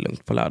tog det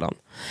lugnt på lördagen.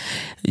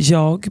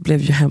 Jag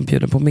blev ju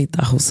hembjuden på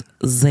middag hos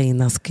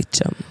Zeinas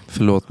Kitchen.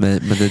 Förlåt mig,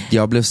 men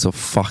jag blev så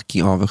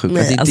fucking avundsjuk.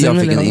 Att inte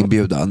jag fick en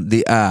inbjudan.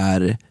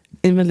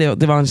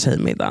 Det var en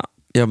tjejmiddag.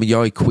 Ja, men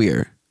jag är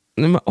queer.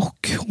 Nej, men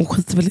hon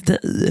skiter väl lite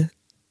i.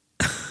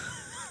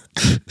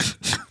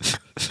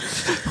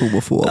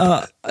 Homofob.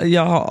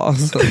 Ja,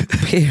 alltså,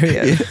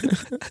 period.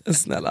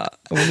 Snälla,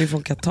 hon är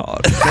från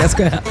Qatar. Jag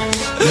skojar.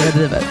 Jag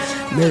driver.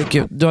 Nej,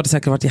 gud, du hade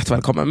säkert varit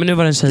jättevälkommen. Men nu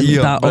var det en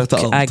tjejmiddag och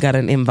I got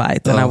an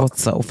invite and I was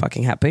so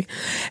fucking happy.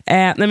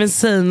 Nej men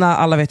Sina,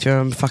 alla vet ju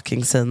vem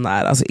fucking Sina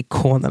är. Alltså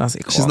ikonernas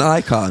ikon. She's an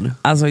icon.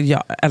 Alltså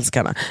jag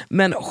älskar henne.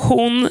 Men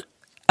hon,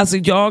 alltså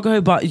jag har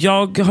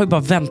ju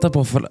bara väntat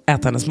på att få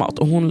äta hennes mat.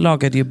 Och hon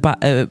lagade ju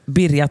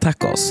birria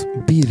tacos.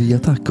 Birria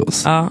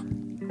tacos? Ja,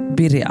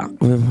 birria.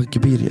 Och vad var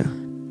birria?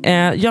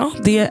 Ja,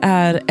 det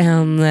är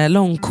en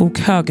långkok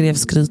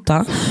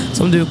högrevsgryta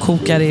som du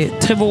kokar i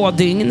 2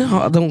 dygn.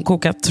 Har de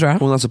kokat, tror jag.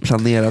 Hon har alltså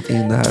planerat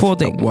in det här. 2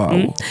 dygn.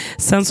 Wow.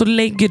 Sen så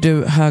lägger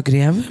du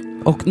högrev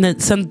och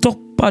sen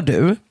doppar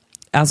du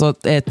alltså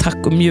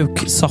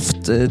mjuk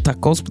soft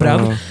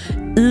tacosbröd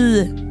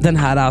i den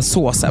här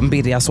såsen,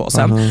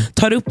 birria-såsen.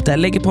 Tar upp det,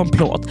 lägger på en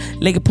plåt,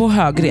 lägger på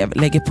högrev,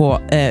 lägger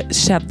på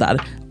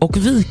cheddar och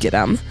viker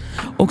den.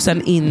 Och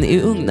sen in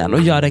i ugnen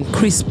och gör den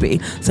crispy.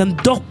 Sen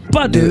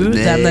doppar du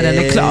den när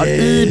den är klar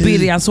i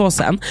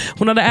birria-såsen.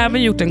 Hon hade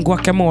även gjort en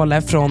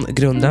guacamole från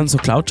grunden,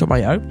 såklart, som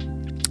man gör,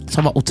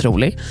 som var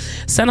otrolig.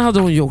 Sen hade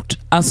hon gjort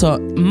alltså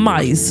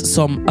majs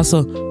som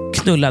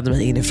knullade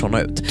mig inifrån och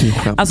ut.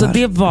 Alltså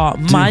det var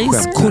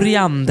majs,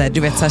 koriander, du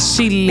vet, så här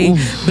chili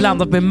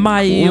blandat med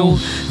majo,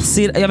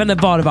 jag vet inte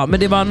vad det var, men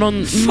det var någon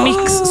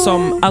mix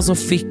som alltså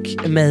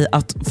fick mig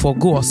att få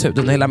gåshud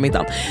under hela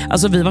middagen.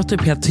 Alltså vi var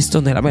typ helt tysta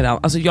under hela middagen.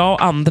 Alltså jag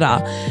och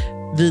andra,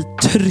 vi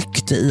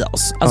tryckte i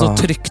oss. Alltså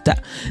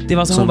tryckte. Det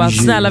var så hon bara,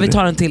 snälla vi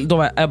tar en till. Då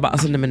var jag bara,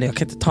 alltså nej men jag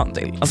kan inte ta en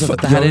till. Alltså för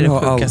det här är det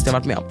sjukaste jag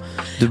varit med om.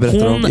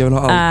 Hon jag vill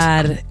ha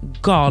allt. Är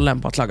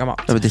galen på att laga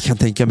mat. Ja, men det kan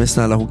tänka mig,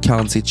 snälla, hon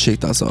kan sitt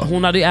shit alltså.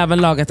 Hon hade ju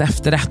även lagat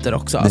efterrätter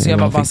också. Alltså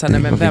jag bara såhär,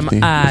 nej men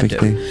vem är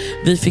du?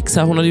 Vi fick så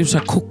här, hon hade gjort så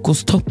här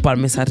kokostoppar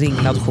med så här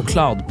ringlad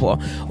choklad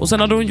på. Och sen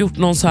hade hon gjort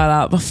någon så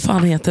här, vad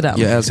fan heter den?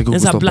 Jag älskar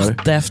en så här kokostoppar.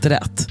 blatte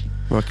efterrätt.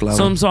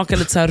 Som smakar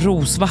lite så här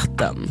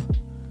rosvatten.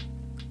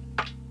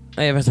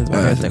 Jag vet inte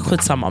vad det heter,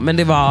 skitsamma. Men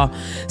det var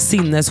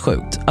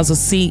sinnessjukt. Alltså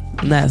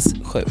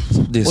sinnessjukt.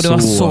 Och det var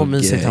så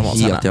mysigt hemma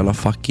hos henne. Jävla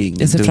fucking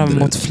jag ser fram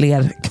emot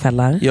fler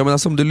kvällar. Ja men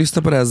alltså om du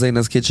lyssnar på det här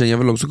Zeinas Kitchen, jag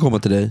vill också komma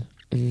till dig.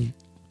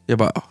 Jag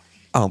bara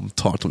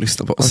antar att hon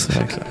lyssnar på oss. Alltså,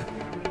 verkligen.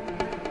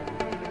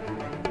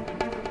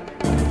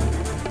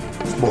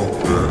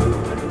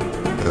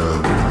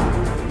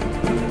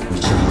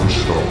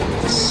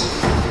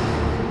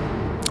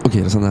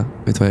 Okej Rosanna,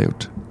 vet du vad jag har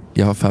gjort?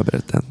 Jag har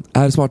förberett den.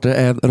 Är smartare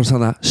än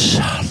Rosanna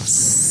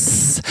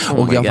Charles.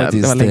 Och jag har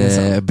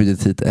faktiskt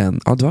bjudit hit det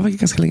var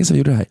ganska länge sedan vi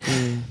gjorde det här.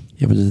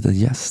 Jag har bjudit en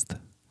gäst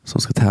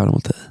som ska tävla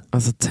mot dig.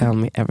 Alltså tell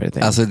me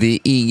everything. Alltså det är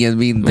ingen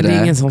mindre. Men det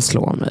är ingen som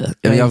slår mig.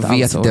 Jag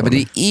vet inte, men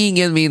det är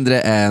ingen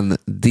mindre än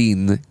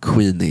din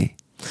Queenie.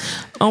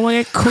 Oh my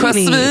god,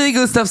 Queenie. Jasmine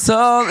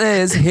Gustafsson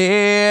is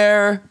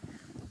here.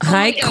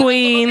 Hi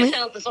Queen. Det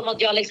känns som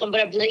att jag liksom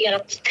börjar bli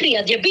ert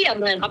tredje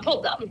ben i den här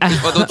podden.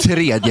 Vadå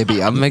tredje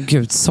ben? Men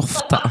gud,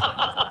 softa.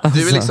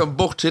 Du är liksom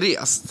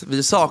bortrest.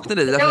 Vi saknar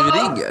dig därför vi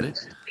ringer.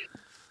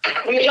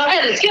 Men jag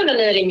älskar när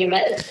ni ringer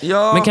mig.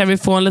 Ja. Men kan vi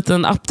få en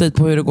liten update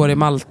på hur det går i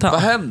Malta?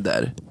 Vad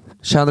händer?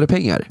 Tjänar du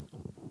pengar?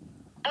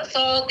 Alltså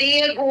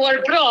det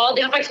går bra.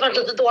 Det har faktiskt varit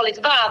lite dåligt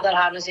väder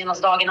här de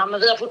senaste dagarna. Men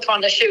vi har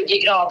fortfarande 20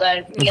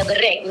 grader med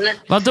regn.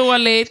 Vad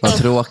dåligt. Vad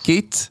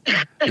tråkigt.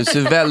 Du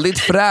ser väldigt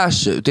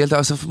fräsch ut. Du är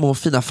helt små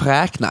fina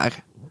fräknar.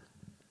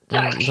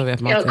 Tack.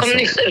 Jag kom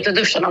nyss ut ur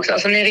duschen också.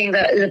 Så ni ringde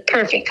i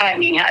perfect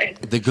timing här.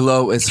 The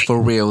glow is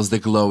for reals. The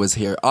glow is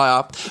here.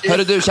 Ja.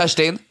 Hörru du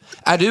Kerstin.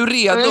 Är du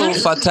redo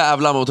för att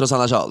tävla mot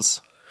Rosanna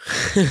Charles?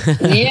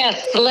 Yes,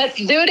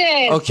 let's do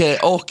this. Okej,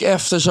 och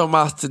eftersom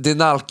att det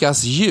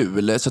nalkas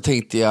jul så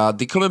tänkte jag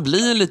det kommer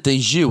bli en liten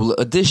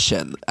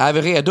jul-edition. Är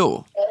vi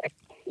redo?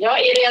 Jag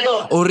är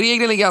redo. Och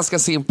reglerna är ganska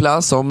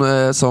simpla som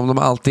de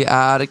alltid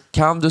är.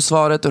 Kan du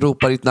svaret,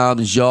 ropa ditt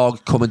namn. Jag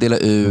kommer dela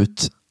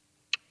ut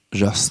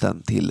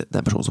rösten till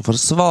den person som får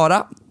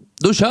svara.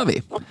 Då kör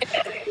vi.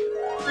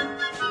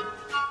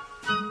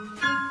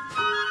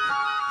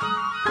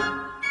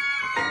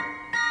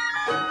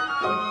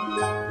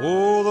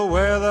 Oh, the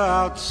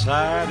weather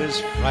outside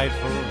is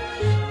frightful,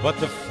 but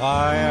the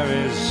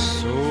fire is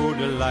so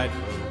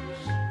delightful.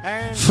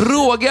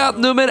 Fråga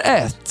nummer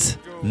 1.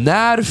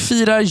 När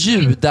firar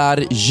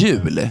judar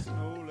jul?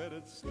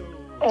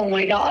 Oh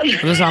my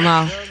god.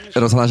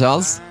 Rosanna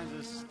Charles?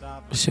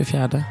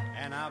 24.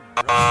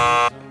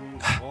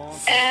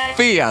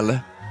 Fel.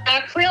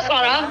 Får jag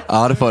svara?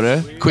 Ja, det får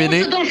du.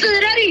 Queenie? De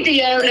firar inte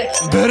jul.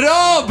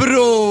 Bra,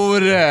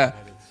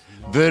 bror!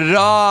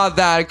 Bra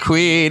där,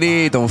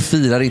 Queenie. De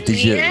firar inte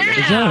jul.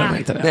 Det gör de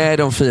inte det. Nej,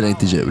 de firar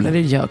inte jul. Nej, det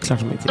gör klart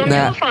de inte. De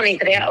gör fan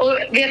inte det.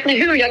 Och vet ni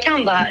hur jag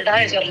kan det här? Det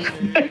här är så...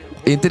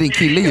 Är inte din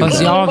kille jul?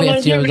 Fast jag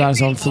vet judar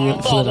som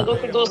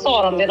firar. Då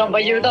sa de det. De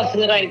bara, judar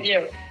firar inte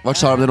jul. Vart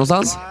sa de det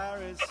någonstans?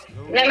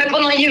 Nej, men på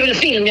någon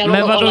julfilm.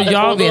 Men vadå,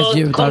 jag vet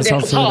judar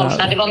som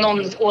firar. Det var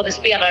någon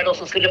skådespelare då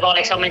som skulle vara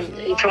liksom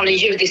från en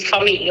judisk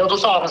familj. Och då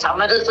sa de så här,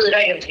 men vi firar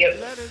ju inte jul.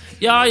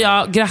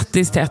 Ja,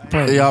 grattis till 1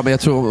 poäng. Ja, men jag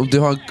tror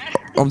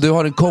om du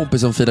har en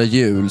kompis som firar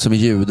jul som är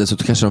jude, så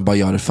kanske de bara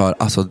gör det för,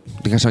 alltså,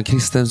 det kanske är en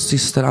kristen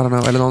syster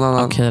eller någon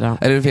annan. Okej då.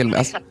 Eller en film.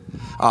 Alltså,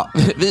 ja,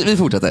 vi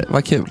fortsätter,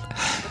 vad kul.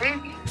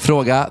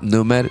 Fråga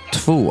nummer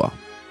 2.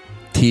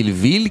 Till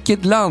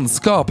vilket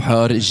landskap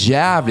hör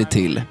Gävle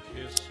till?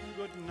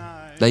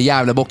 Där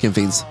Gävlebocken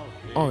finns.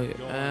 Oj.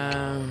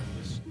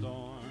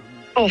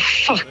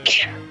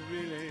 Fuck.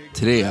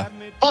 3.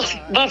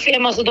 Varför är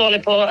man så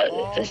dålig på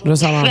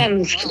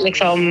svensk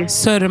liksom?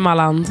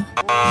 Sörmland.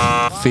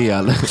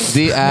 Fel.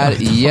 Det är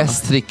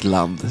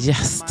Gästrikland.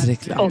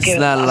 Gästrikland.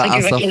 Snälla,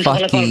 alltså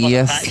fucking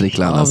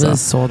Gästrikland. Ja, vi är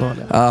så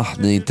dåliga.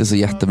 Ni är inte så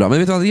jättebra. Men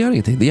vet du vad, det gör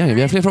ingenting. Vi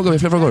har fler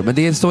frågor. Men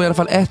det står i alla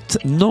fall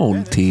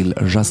 1-0 till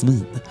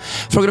Jasmine.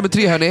 Fråga nummer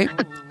 3, hörni.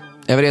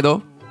 Är vi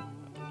redo?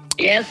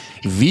 Yes.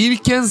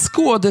 Vilken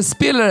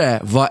skådespelare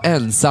var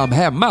ensam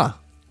hemma?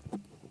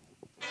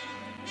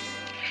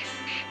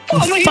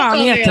 Vad fan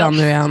heter han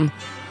nu igen?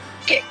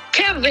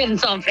 Kevin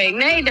something.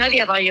 Nej, det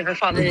heter han ju för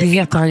fan. Det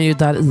heter han ju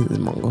där i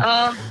Mongo.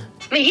 Ja.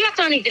 Men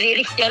heter han inte det i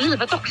riktiga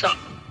livet också?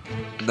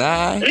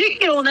 Nej.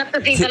 Rycker hon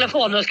efter sin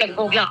telefon och ska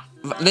googla?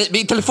 Nej,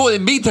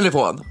 min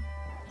telefon.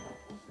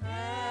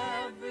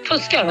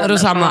 Fuskar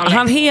Rosanna,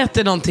 han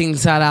heter någonting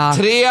så här.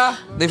 3.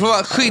 Ni får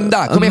vara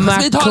skynda. Kom igen,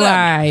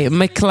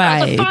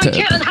 McClay typ.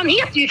 Han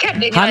heter ju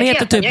Kevin. Han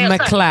heter typ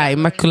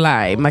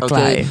McClay.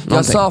 Okay.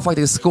 Jag sa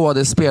faktiskt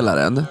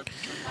skådespelaren.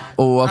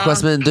 Och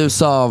Jasmine, du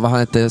sa vad han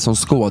hette som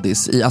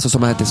skådis, alltså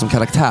som han hette som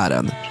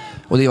karaktären.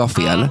 Och det var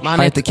fel. Han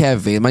heter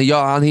Kevin, men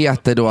han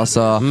heter då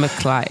alltså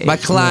McClay.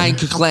 Alltså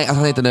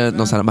han heter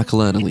någon sån här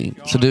McClay.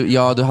 Så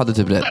du hade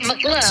typ rätt.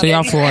 Så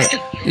jag får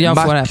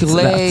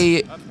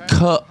rätt.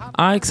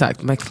 Ja,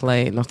 exakt.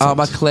 McClay.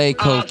 Macaulay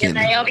Culkin.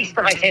 Nej, jag visste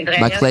faktiskt inte det.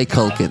 Macaulay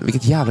Culkin.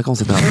 Vilket jävla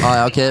konstigt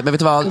namn. Okej. Men vet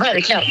du vad?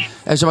 Verkligen.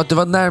 Eftersom att du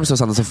var närmast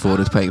Susanna så får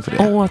du ett poäng för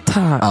det.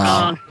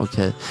 Tack.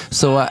 Okej.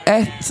 Så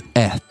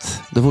 1-1.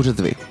 Då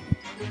fortsätter vi.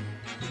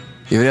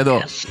 Är vi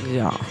redo?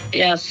 Ja.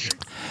 Yes.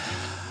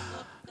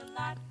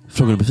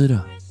 Fråga nummer 4.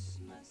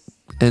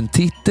 En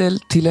titel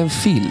till en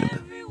film.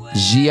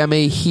 Ge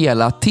mig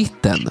hela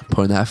titeln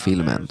på den här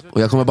filmen.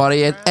 Och jag kommer bara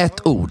ge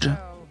ett ord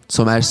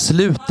som är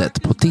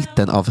slutet på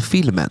titeln av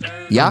filmen.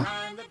 Ja?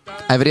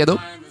 Är vi redo?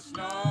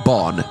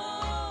 Barn.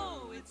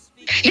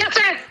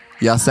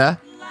 Jasse?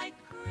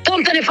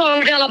 Tomten är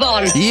far till alla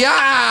barn. Ja!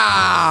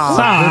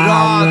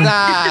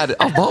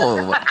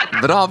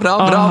 Bra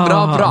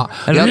där! Bra.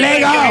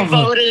 Lägg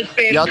av!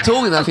 Jag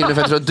tog den här filmen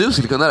för att jag tror att du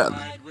skulle kunna den.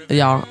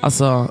 Ja,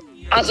 alltså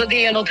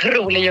det är en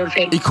otrolig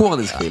julfilm.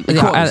 Ikonisk film.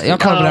 Jag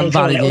kollar på den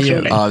varje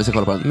jul. Ja, vi ska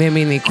kolla på den. Med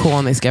min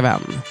ikoniska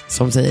vän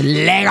som säger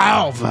lägg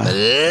av!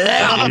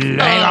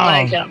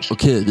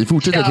 Okej, vi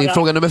fortsätter till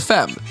fråga nummer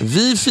 5.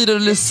 Vi firar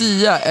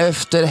Lucia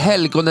efter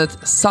helgonet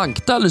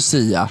Sankta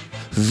Lucia.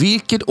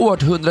 Vilket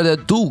århundrade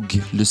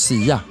dog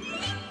Lucia?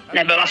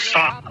 Nej, men vad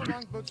fan.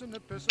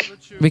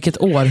 Vilket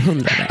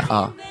århundrade?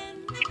 Ja.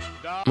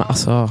 Men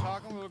alltså...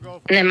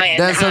 Nej, men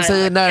den som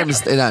säger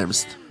närmst är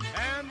närmst.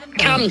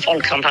 Kan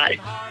folk sånt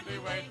här?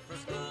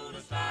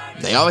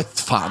 Nej, jag vet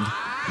fan.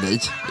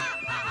 Nej.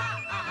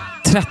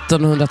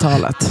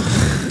 1300-talet.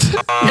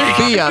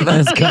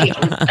 Fel.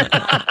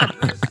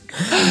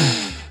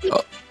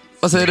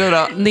 Vad säger du då?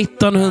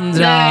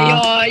 1900...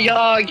 Nej,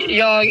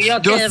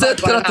 jag du har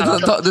sett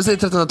 1300-talet. Du säger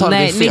 1300-talet.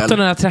 Nej,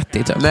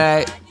 1930 typ.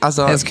 Nej,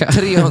 alltså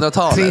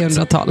 300-talet.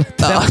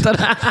 300-talet.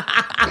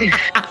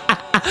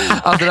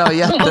 Alltså det var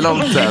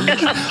jättelångt sen.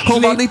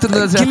 Hon var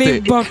 1930.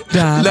 Klipp bort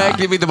där. Nej,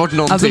 klipp inte bort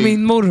någonting. Alltså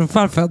min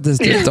morfar föddes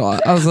typ då.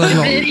 Alltså,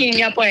 det blir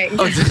inga poäng.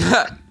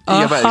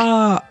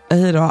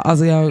 Hej då.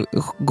 Alltså jag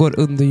går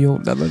under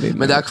jorden.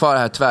 Men det är kvar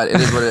här tyvärr. Är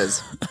det vad det är?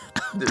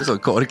 Du är så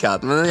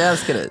korkad. Men jag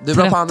älskar dig. Du är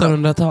bra på andra.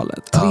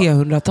 1300-talet.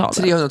 300-talet.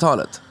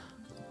 300-talet.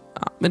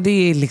 Ja, men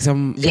det är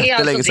liksom...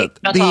 jättelänge sedan.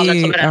 Det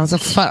är alltså,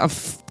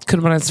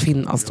 kunde man ens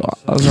finnas då?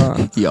 Alltså.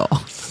 Ja.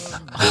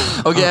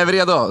 Okej, är vi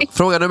redo?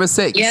 Fråga nummer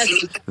 6. Yes.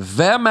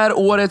 Vem är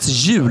årets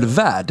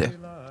julvärd?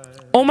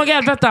 Oh my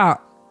god, vänta.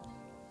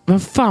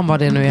 Vad fan var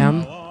det nu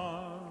igen?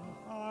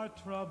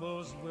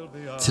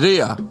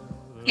 3.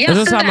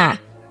 Rosanna.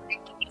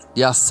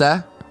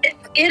 Jasse.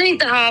 Är det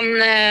inte han...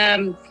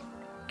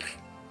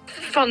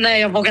 Fan,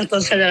 nej, jag vågar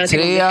inte säga det.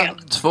 3,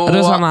 2,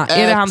 Rosanna, 1.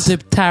 är det han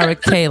typ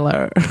Tarek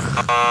Taylor?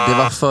 Det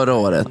var förra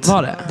året.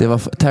 Var det?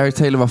 Tarek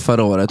Taylor var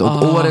förra året.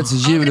 Och årets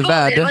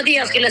julvärd... Det var det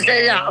jag skulle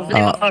säga.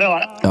 Det var förra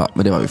året. Ja,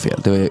 men det var ju fel.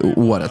 Det var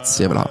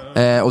årets jag vill ha.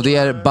 Och det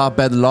är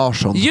Babben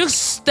Larsson.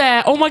 Just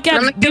det! Oh my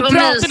god, det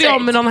pratade jag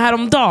om med någon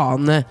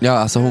häromdagen. Ja,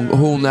 alltså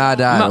hon är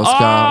där och ska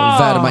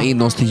värma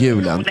in oss till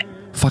julen.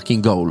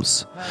 Fucking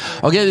goals.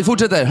 Okej, vi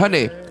fortsätter.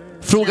 Hörni,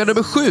 fråga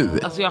nummer 7.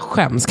 Alltså jag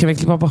skäms, kan vi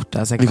klippa bort det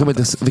här? Vi kommer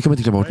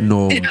inte klippa bort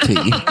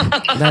någonting.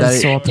 Det här är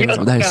så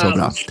pinsamt. Det här är så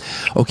bra.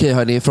 Okej,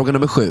 hörni, fråga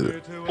nummer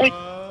 7.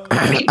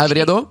 Är vi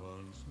redo?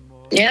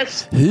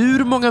 Yes.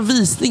 Hur många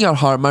visningar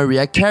har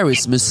Mariah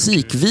Careys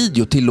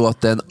musikvideo till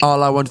låten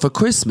All I Want For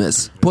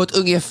Christmas på ett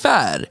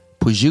ungefär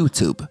på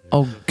YouTube?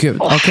 Gud.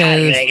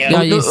 Okej,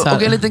 jag gissar.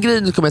 Och en liten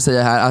grej nu kommer jag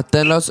säga här, att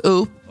den lades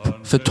upp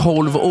för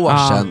 12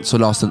 år sedan, så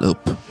lades den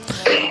upp.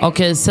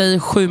 Okej, säg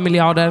 7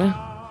 miljarder.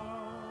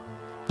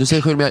 Du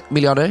säger 7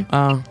 miljarder?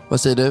 Ja.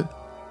 Vad säger du?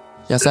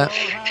 Jasse?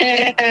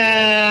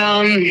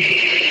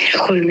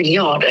 7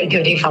 miljarder,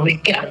 gud det är fan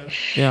mycket.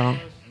 Ja.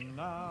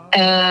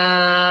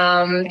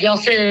 Jag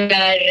säger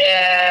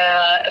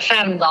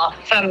 5 då.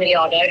 5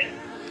 miljarder.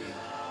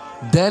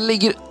 Den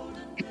ligger...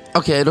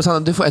 Okej, Rosanna,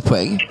 du får 1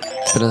 poäng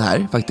för den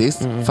här faktiskt,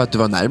 för att du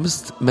var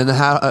närmst. Men den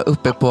här är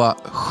uppe på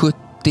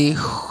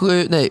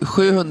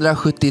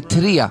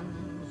 773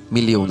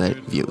 miljoner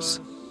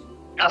views.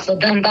 Alltså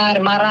den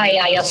där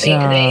Mariah, jag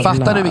säger dig.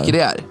 Fattar du hur mycket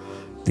det är?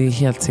 Det är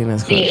helt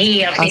sinnessjukt. Det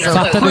är helt sinnessjukt.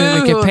 Fattar du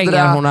hur mycket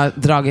pengar hon har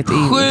dragit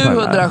in?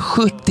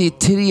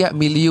 773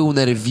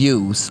 miljoner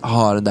views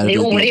har den där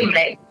videon. Det är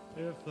orimligt.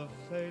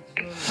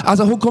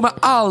 Alltså hon kommer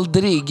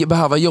aldrig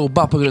behöva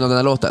jobba på grund av den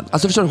här låten.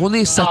 Alltså förstår du, hon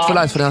är set for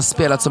life för den har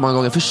spelat så många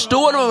gånger.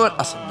 Förstår du vad...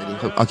 Alltså,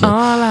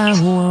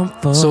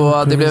 okay.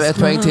 Så det blev 1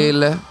 poäng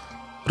till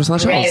Rosanna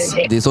Charles.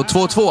 Det är så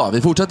 2-2,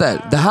 vi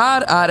fortsätter. Det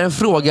här är en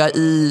fråga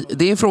i...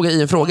 Det är en fråga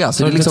i en fråga,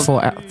 så det är liksom...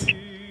 2-1.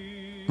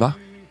 Va?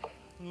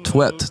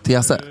 2-1 till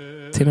Jasse?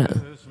 Till mig?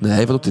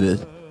 Nej, vadå till dig?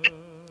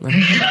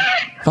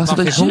 Vad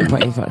fick hon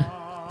poäng för?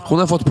 Hon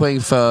har fått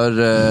poäng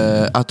för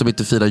att de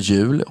inte firar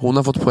jul. Hon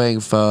har fått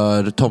poäng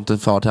för Tomten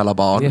far till alla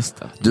barn. Just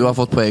det. Du har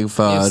fått poäng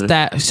för... Just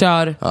det,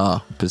 kör. Ja,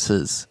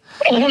 precis.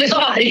 Hon är så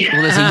arg.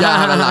 Hon är så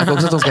jävla lack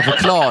också att de ska få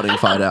förklaring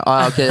för det.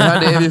 Okej,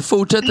 hörni, vi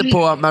fortsätter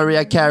på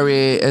Mariah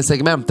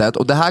Carey-segmentet.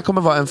 Och det här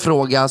kommer vara en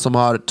fråga som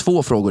har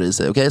 2 frågor i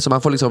sig. Okej, så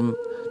man får liksom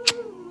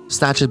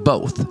snatch it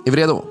both. Är vi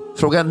redo?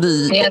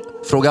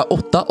 Fråga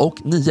 8 och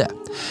 9.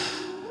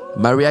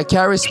 Mariah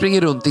Carey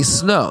springer runt i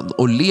snön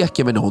och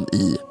leker med någon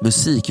i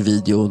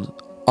musikvideon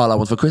All I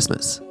Want For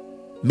Christmas.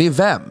 Med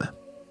vem?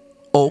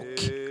 Och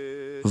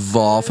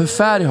vad för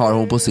färg har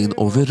hon på sin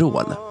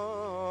overall?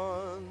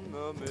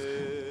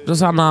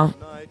 Rosanna.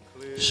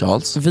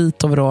 Charles.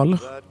 Vit overall.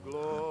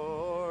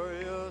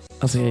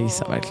 Alltså jag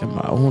gissar verkligen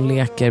bara. Hon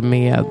leker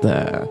med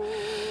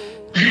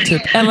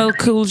typ LL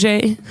Cool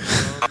J.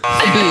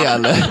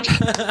 Fel.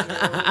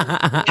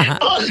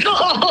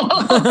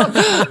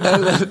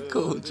 LL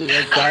Cool J.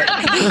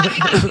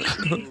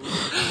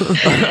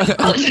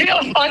 Alltså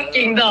jag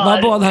fucking dör.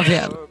 Var båda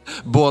fel?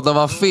 Båda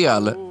var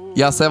fel.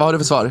 Jasse, vad har du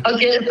för svar?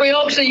 Okej, får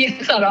jag också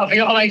gissa då? För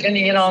jag har verkligen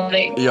ingen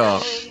aning. Ja.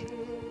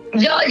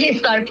 Jag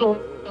gissar på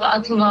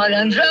att hon har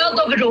en röd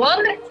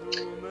overall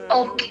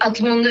och att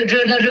hon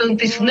rullar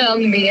runt i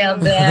snön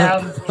med...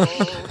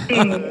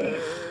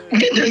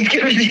 Nu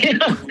ska vi se.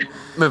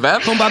 Med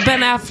vem? Hon bara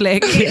Ben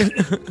Affleck.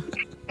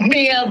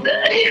 Med...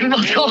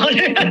 Vad sa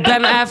du?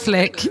 Ben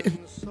Affleck.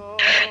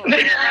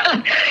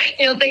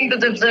 Jag tänkte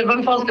typ så,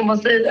 vem fan ska man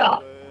säga?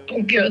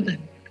 Gud.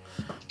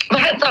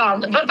 Vad hette han?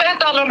 Vad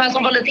hette alla de här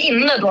som var lite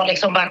inne då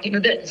liksom back in the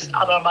days?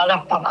 Alla de här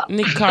rapparna.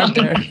 Nick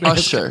Carter.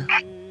 Usher.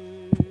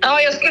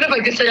 Ja, jag skulle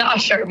faktiskt säga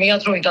Usher, men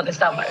jag tror inte att det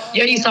stämmer.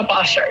 Jag gissar på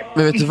Usher.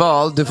 Men vet du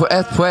vad? Du får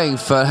 1 poäng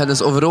för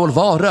hennes overall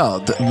var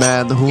röd.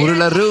 Men hon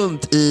rullar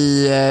runt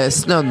i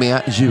snön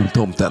med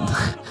jultomten.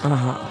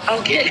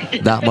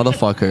 Okej. That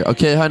motherfucker.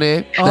 Okej,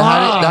 hörni. Det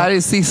här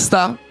är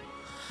sista.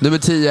 Nummer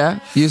 10.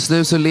 Just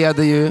nu så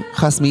leder ju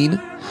Jasmine.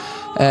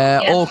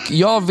 Och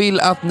jag vill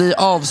att ni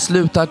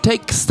avslutar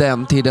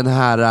texten till den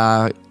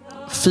här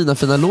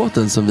fina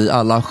låten som vi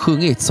alla har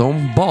sjungit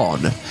som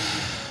barn.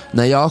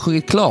 När jag har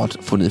sjungit klart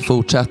får ni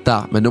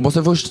fortsätta. Men du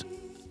måste först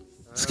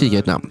skrika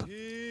ett namn.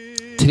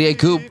 3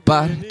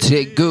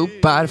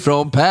 gubbar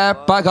från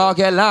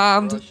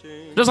pepparkakeland.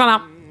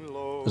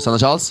 Rosanna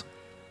Charles.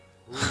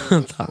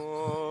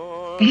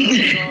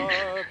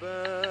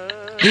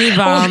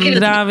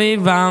 Vi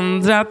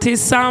vandrar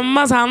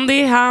tillsammans hand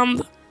i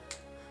hand.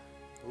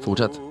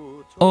 Fortsätt.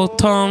 Och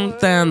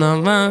tomten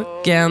och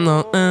vacken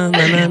och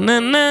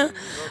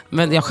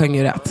Men jag sjöng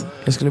ju rätt.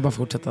 Jag skulle bara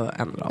fortsätta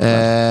en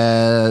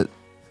rad.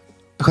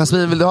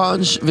 Jasmine,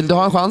 vill du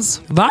ha en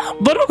chans? Va?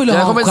 Vadå vill du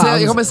ha en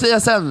chans? Jag kommer säga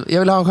sen. Jag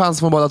vill ha en chans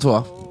från båda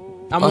två.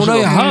 Ja, men hon har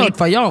ju hört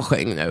vad jag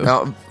sjöng nu.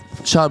 Ja,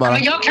 Kör bara.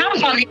 Men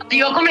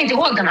jag kommer inte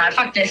ihåg den här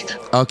faktiskt.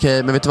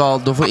 Okej, men vet du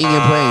vad? Då får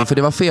ingen poäng, för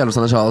det var fel hos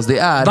Anna Charles. Det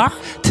är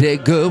tre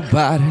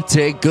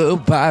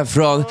gubbar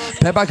från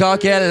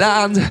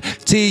pepparkakeland.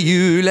 Till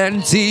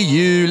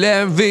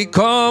julen vi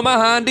kommer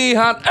hand i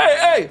hand.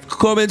 Ey,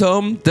 kommer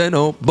tomten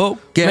och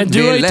bocken. Men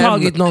du har ju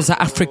tagit någon sån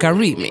här Africa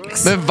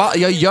remix. Men va?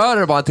 Jag gör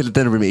det bara till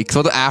en remix.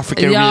 Vadå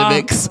Africa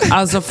remix?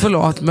 Alltså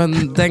förlåt,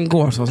 men den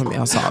går så som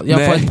jag sa.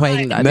 Jag får ett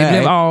poäng där. Det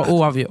blev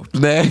oavgjort.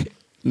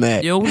 Nej.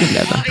 Jo, det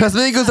blev det.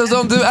 Jasmine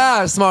Gustafsson, du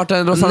är smartare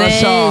än Rosanna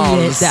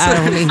Charles. Nej, det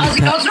är hon inte.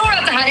 Alltså, jag tror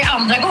att det här är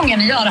andra gången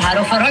ni gör det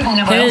här. Och förra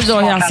gången var Hej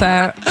då,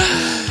 Jasse.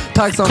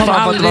 Tack som fan för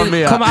att du var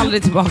med. Kom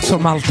aldrig tillbaka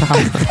från Malta.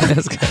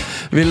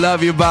 We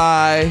love you,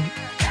 bye.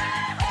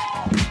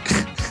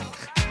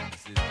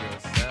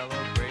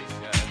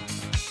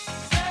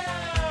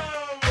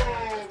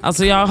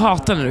 Alltså jag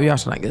hatar när du gör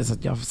såna grejer så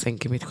att jag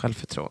sänker mitt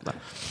självförtroende.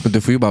 Men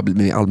du får ju bara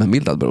bli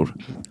allmänbildad, bror.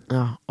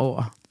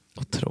 Ja,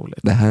 otroligt.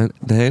 Det här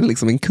är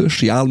liksom en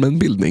kurs i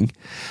allmänbildning.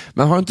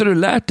 Men har inte du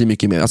lärt dig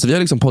mycket mer? Alltså vi har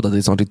liksom poddat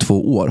i snart i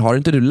 2 år. Har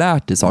inte du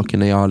lärt dig saker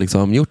när jag har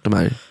liksom gjort de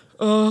här?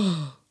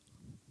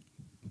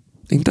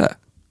 Inte?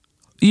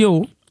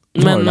 Jo.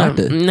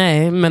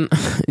 Men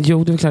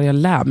jo, det är klart jag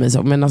lär mig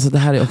så. Men alltså det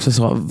här är också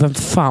så, vem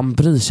fan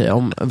bryr sig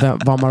om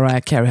vad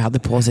Mariah Carey hade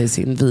på sig i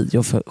sin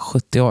video för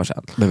 70 år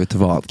sedan? Men vet du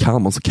vad,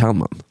 kan man så kan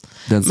man.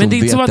 Den men det är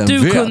inte som att du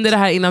vet. kunde det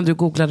här innan du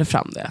googlade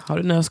fram det. Har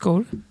du nya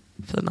skor?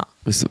 Fina.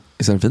 Visst är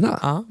de fina?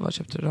 Ja, var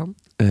köpte du dem?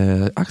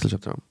 Axel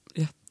köpte dem.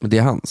 Ja. Men det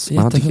är hans.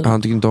 Han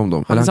tycker inte om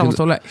dem. Han är samma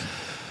storlek?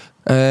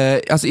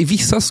 Alltså i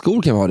vissa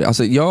skor kan vara det.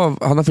 Alltså,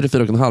 han har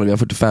 44,5, jag har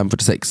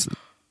 45-46.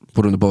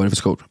 Beroende på vad det är för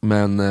skor.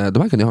 Men de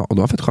här kan jag ha. Och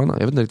de var fett sköna. Jag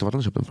vet inte riktigt vart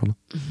han köpte dem från.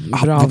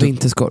 Bra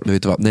vinterskor.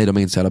 Vet du vad? Nej, de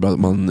är inte så jävla bra.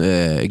 Man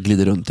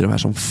glider runt i de här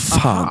som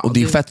fan. Och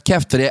det är fett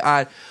keft, för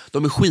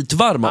de är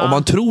skitvarma. Och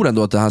man tror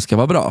ändå att det här ska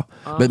vara bra.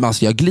 Men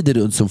alltså, jag glider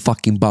runt som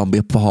fucking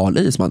Bambi på hal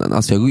is, mannen.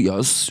 Alltså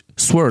jag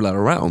swirlar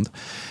around.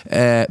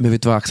 Men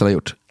vet du vad Axel har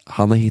gjort?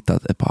 Han har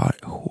hittat ett par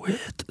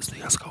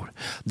skitsnygga skor.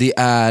 Det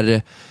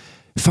är...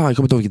 Fan, jag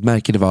kommer inte ihåg vilket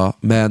märke det var.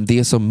 Men det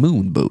är som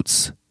moon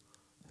boots.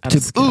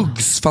 Typ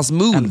Uggs fast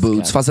moon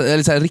boots, fast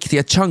eller så här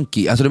riktiga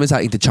chunky. Alltså de är så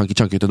här, inte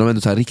chunky utan de är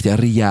ändå så här riktiga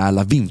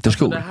rejäla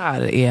vinterskor. Alltså, det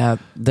här är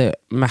det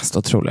mest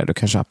otroliga du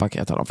kan köpa, kan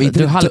jag tala om.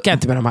 Du halkar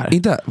inte med de här.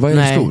 Inte? Vad är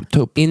det skor?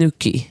 Tupp.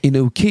 Inuki.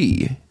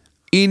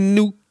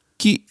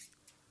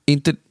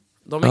 Inte.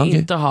 De är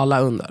inte hala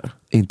under.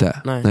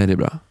 Inte? Nej, det är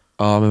bra.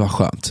 Ja, men vad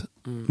skönt.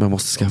 Man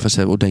måste skaffa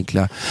sig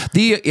ordentliga.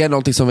 Det är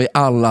någonting som vi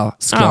alla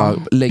ska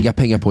lägga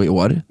pengar på i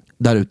år.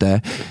 Där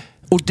ute.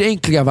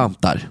 Ordentliga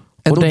vantar.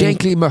 En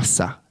ordentlig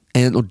mössa.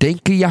 En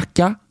ordentlig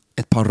jacka.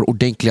 Ett par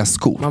ordentliga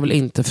skor. Man vill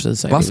inte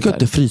frysa. Man ska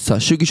inte frysa.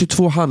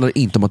 2022 handlar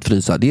inte om att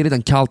frysa. Det är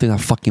redan kallt i den här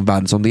fucking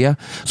världen som det är.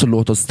 Så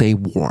låt oss stay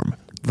warm.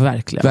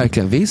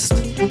 Verkligen, visst.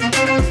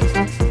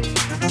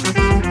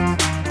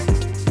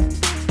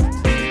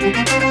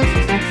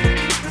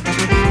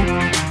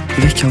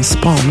 Veckans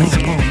spaning.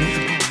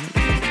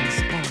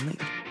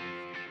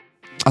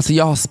 Alltså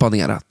jag har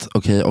spanerat,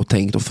 och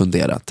tänkt och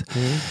funderat.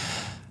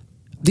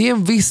 Det är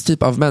en viss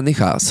typ av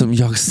människa som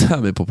jag stör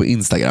mig på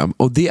Instagram.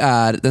 Och det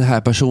är den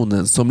här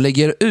personen som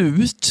lägger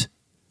ut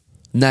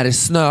när det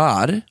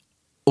snöar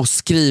och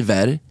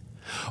skriver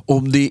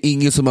om det är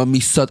ingen som har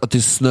missat att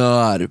det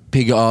snöar,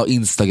 PGA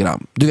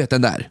Instagram. Du vet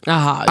den där.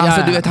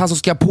 Du vet han som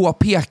ska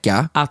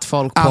påpeka att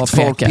folk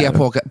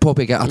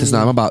påpekar att det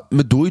snöar. Man bara,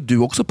 men då är du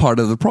också part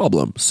of the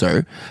problem,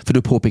 sir. För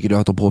då påpekar du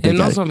att de påpekar. Är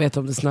det någon som vet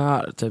om det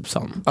snöar? Typ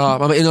sån.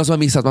 Ja, är det någon som har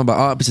missat? Man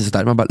bara, precis så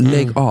där. Man bara,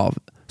 lägg av.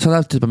 Sådana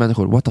här typ av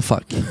människor, what the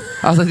fuck.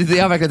 Alltså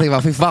jag verkligen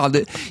tänkte, fy fan.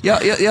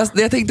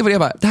 Jag tänkte på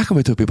det, det här kommer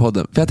jag ta upp i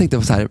podden. För jag tänkte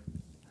på så här,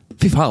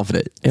 fy fan för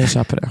dig. Jag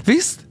köper det.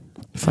 Visst?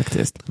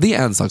 Faktiskt. Det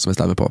är en sak som jag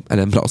stämmer på.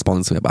 Eller en bra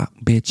spaning som jag bara,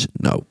 bitch,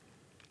 no.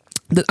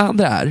 Den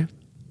andra är,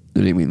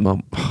 nu är det min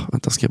mamma.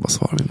 Vänta, ska jag bara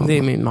svara min mamma. Det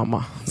är min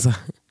mamma. Så.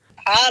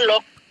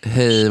 Hallå.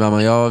 Hej mamma,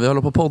 vi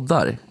håller på och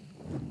poddar.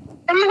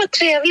 Ja, men vad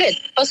trevligt.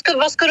 Vad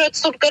ska du ha ett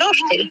stort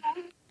garage till?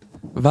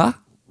 Va?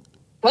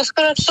 Vad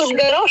ska du ha ett stort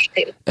garage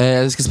till?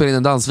 Jag ska spela in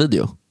en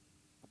dansvideo.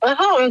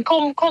 Jaha, men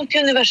kom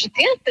till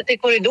universitetet i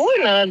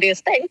korridorerna när det är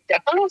stängt.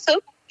 Jag kan låsa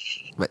upp.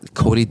 Men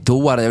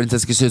korridorer, jag vill inte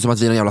att det ska se ut som att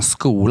vi är en jävla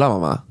skola,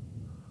 mamma.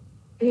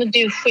 Men det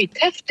är ju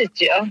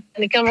skithäftigt ju. Ja.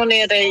 Ni kan vara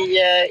nere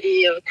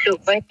i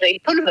klubba i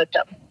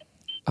Pulverten.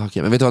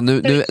 Okej, men vet du vad,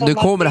 nu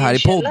kommer det här i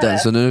podden,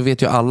 så nu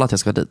vet ju alla att jag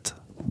ska dit.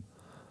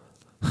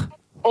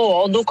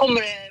 Och då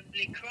kommer det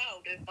bli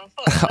crowd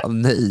utanför.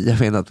 Nej, jag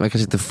menar att man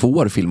kanske inte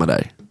får filma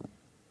där.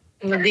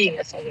 Men det är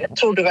inget som jag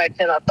tror du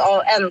verkligen att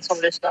en som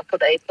lyssnar på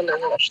dig på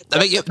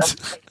universitetet.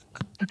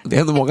 Det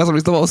är ändå många som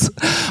lyssnar på oss.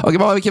 Okej,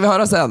 mamma, vi kan vi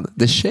höra sen.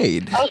 The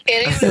Shade.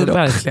 Okej,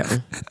 verkligen.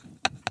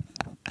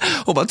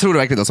 Och man tror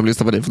verkligen att som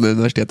lyssnar på dig från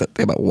universitetet.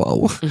 Det är bara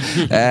wow.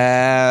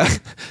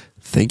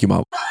 Thank you,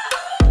 mom.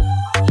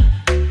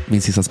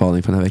 Min sista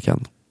spaning för den här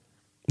veckan,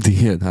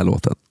 det är den här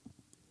låten.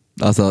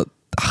 Alltså,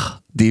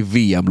 det är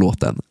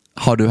VM-låten.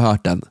 Har du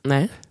hört den?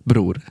 Nej.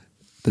 Bror,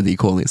 den är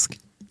ikonisk.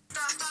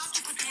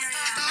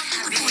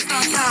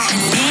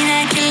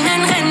 خلينا كلنا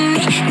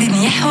نغني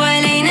دنيا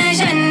حوالينا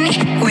جني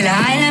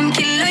والعالم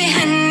كله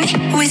يهني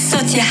غني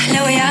والصوت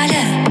يحلى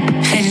ويعلى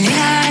خلي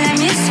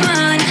العالم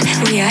يسمعنا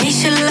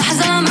ويعيش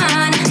اللحظة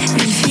معنا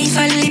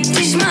بالفيفا اللي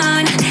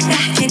بتجمعنا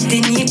ضحك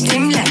الدنيا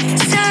بتملى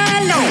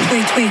سلام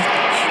ويت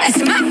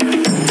اسمع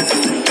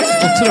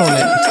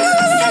otroligt.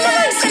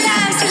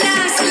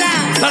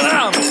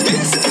 سلام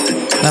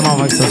Den var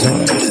faktiskt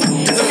otrolig.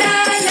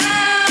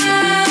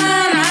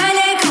 سلام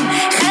عليكم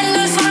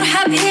خلوا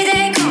الفرحة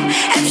بإيديكم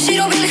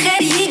أبشروا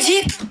بالخير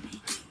يجيك.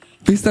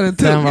 Visst är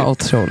den var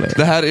otrolig.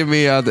 Det här är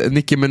med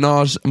Nicki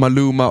Minaj,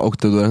 Maluma och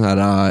då den här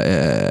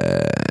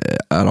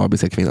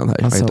arabiska kvinnan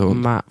här. Alltså,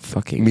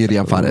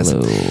 Miriam Fares.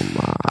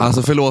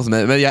 Alltså förlåt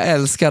mig, men jag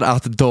älskar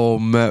att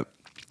de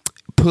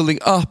pulling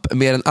up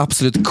med den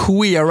absolut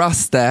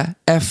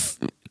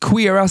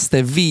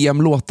queeraste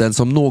VM-låten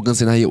som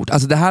någonsin har gjort.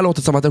 Alltså det här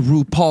låter som att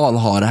RuPaul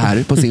har det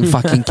här på sin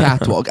fucking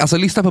catwalk. Alltså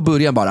lyssna på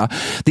början bara.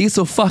 Det är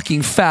så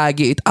fucking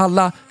faggot.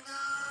 Alla...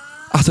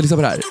 Alltså lyssna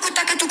på det här.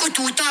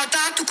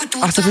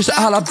 Alltså först,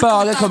 alla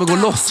bögar kommer gå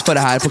loss för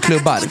det här på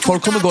klubbar.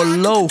 Folk kommer gå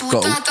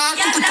loco.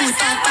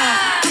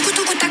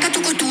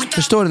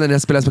 Förstår du när det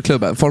spelas på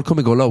klubben? Folk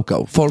kommer gå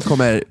loco. Folk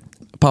kommer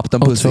pappa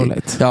pussy.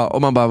 Ja,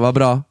 och man bara, vad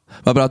bra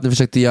att ni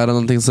försökte göra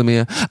någonting som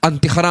är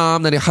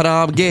anti-haram, när det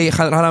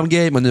är haram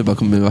gay, men nu bara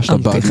kommer värsta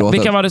böglåten.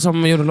 Vilka var det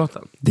som gjorde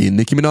låten? Det är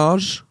Nicki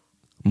Minaj,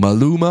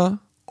 Maluma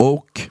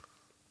och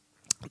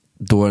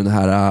då den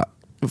här,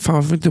 fan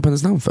varför fick du upp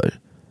hennes namn för?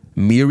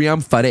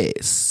 Miriam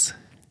Fares.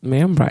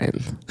 Miriam Bryant.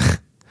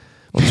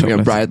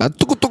 Miriam Bryant.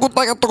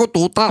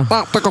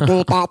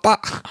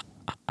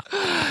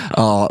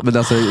 Ja, men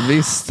alltså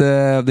visst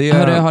det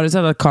är... Har du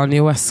sett att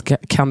Kanye West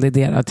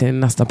kandiderar till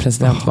nästa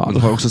presidentval?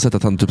 Jag har också sett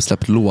att han typ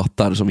släppt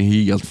låtar som är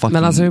helt fucking...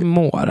 Men alltså hur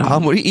mår han?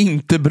 Han mår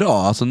inte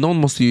bra, alltså någon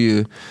måste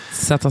ju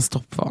sätta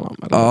stopp för honom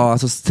eller? Ja,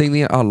 alltså stäng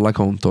ner alla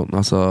konton.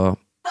 Alltså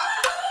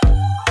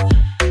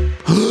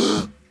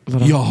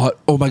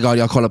oh my god,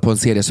 jag har kollat på en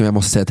serie som jag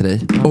måste säga till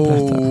dig.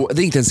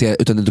 Det är inte en serie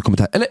utan en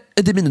dokumentär. Eller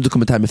det är min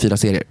dokumentär med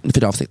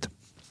 4 avsnitt.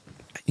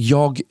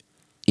 Jag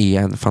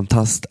är en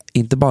fantast,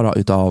 inte bara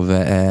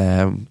utav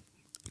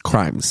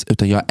crimes,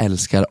 utan jag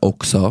älskar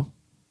också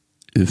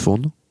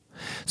UFOn.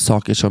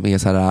 Saker som är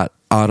så här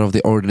out of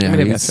the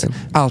ordinary.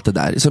 Allt det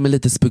där som är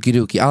lite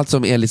spooky-dooky, allt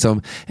som är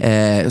liksom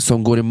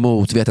som går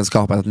emot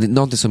vetenskapen,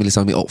 någonting som är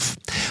liksom är off.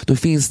 Då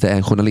finns det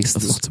en journalist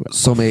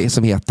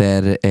som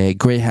heter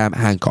Graham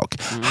Hancock.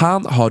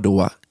 Han har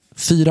då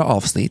 4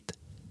 avsnitt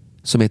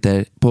som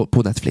heter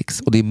på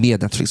Netflix, och det är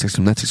med Netflix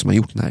som har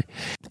gjort den här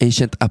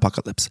Ancient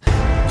Apocalypse.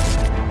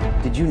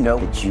 Did you know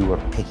that you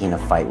were picking a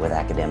fight with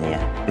academia?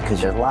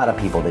 Because there's a lot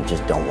of people that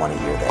just don't want to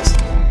hear this.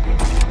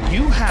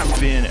 You have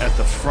been at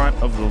the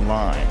front of the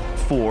line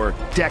for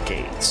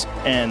decades,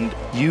 and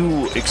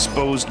you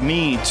exposed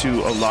me to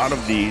a lot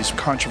of these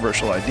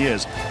controversial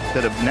ideas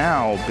that have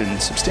now been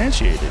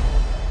substantiated.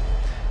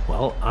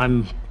 Well,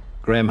 I'm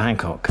Graham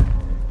Hancock.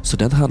 Så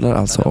den handlar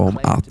alltså om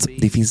att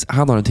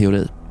han har en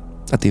teori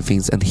att det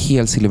finns en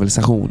hel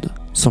civilisation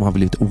som har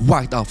blivit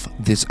wiped off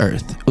this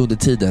earth under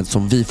tiden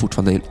som vi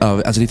fortfarande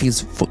alltså det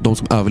finns de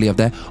som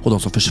överlevde och de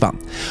som försvann.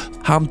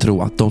 Han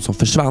tror att de som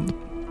försvann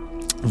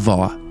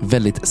var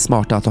väldigt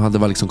smarta, att de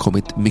hade liksom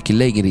kommit mycket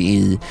längre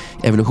i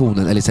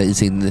evolutionen eller så, i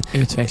sin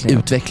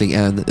utveckling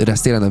än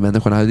resterande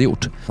människorna hade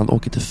gjort. Han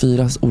åker till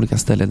 4 olika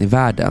ställen i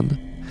världen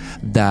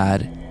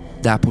där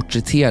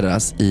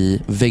porträtteras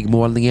i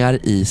väggmålningar,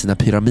 i sina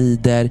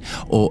pyramider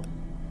och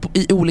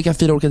i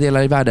 4 olika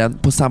delar i världen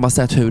på samma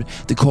sätt hur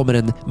det kommer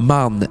en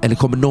man eller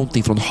kommer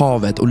någonting från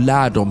havet och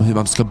lär dem hur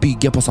man ska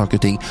bygga på saker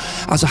och ting.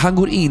 Alltså han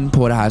går in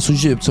på det här så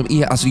djupt som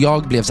är, alltså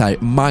jag blev så här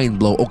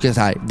mindblow och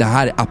så här, det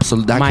här är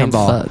absolut, det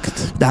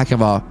här kan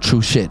vara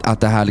true shit, att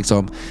det här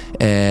liksom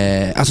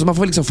alltså man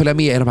får liksom följa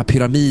med i de här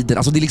pyramiderna,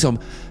 alltså det är liksom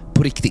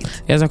på riktigt.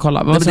 Jag ska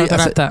kolla, vad ska jag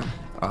rätta?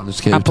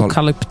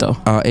 Apocalypto.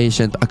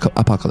 Ancient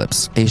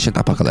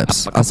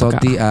Apocalypse. Alltså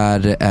det är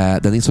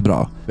den är så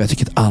bra. Jag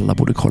tycker att alla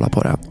borde kolla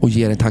på den och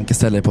ge en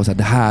tankeställare på så här,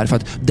 det här, för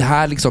att det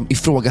här liksom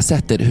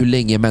ifrågasätter hur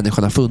länge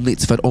människan har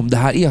funnits. För om det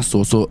här är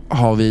så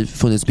har vi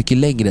funnits mycket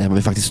längre än vad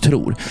vi faktiskt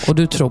tror. Och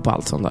du tror på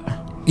allt sånt där?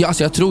 Ja,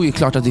 alltså jag tror ju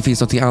klart att det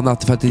finns något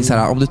annat, för att det är så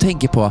här, om du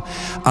tänker på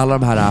alla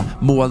de här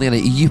målningarna i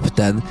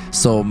Egypten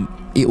som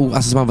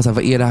alltså som man bara säger,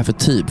 vad är det här för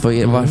typ?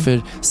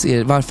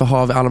 Varför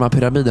har vi alla de här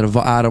pyramiderna?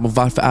 Vad är de och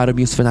varför är de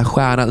just för den här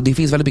stjärnan? Och det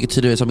finns väldigt mycket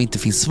tydligare som inte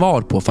finns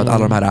svar på, för att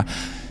alla de här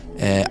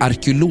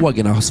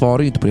arkeologerna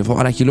svarar ju inte på det.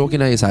 För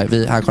arkeologerna är så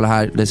här, kolla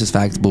här, this is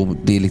facts, boom,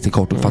 det är lite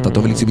kort och fattat.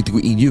 De vill liksom inte gå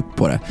in djup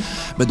på det.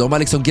 Men de har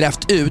liksom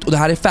grävt ut, och det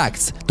här är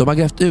facts. De har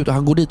grävt ut och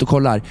han går dit och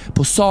kollar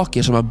på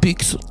saker som har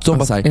byggts. De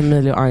bara så här,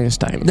 Emilio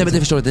Einstein. Nej, men det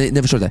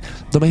förstår det.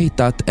 De har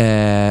hittat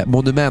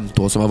monument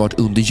då, som har varit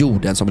under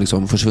jorden, som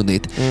liksom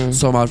försvunnit,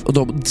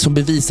 som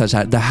bevisar så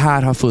här, det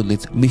här har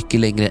funnits mycket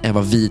längre än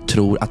vad vi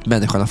tror att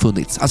människan har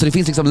funnits. Alltså det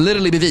finns liksom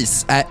literally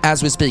bevis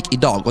as we speak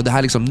idag, och det här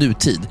är liksom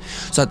nutid.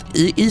 Så att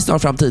i snar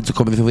framtid så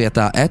kommer vi få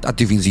veta att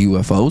det finns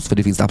UFOs, för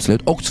det finns det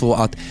absolut, och 2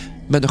 att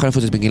människan har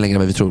funnits mycket längre än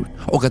vad vi tror,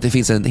 och att det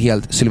finns en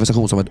hel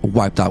civilisation som är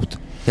wiped out.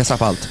 Jag sa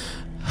på allt.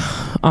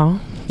 Ja,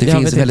 Det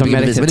jag finns väldigt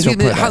mycket bevis.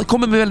 Men han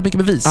kommer med väldigt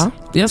mycket bevis.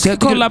 Jag ska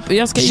kolla.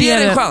 Jag ska ge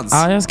det en chans.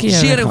 Ja, jag ska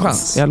ge det en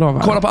chans. Jag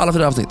lovar. Kolla på alla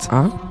 4 avsnitt.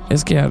 Ja, jag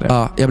ska göra det.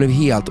 Ja, jag blev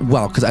helt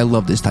wow, because I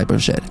love this type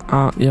of shit.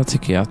 Ja, jag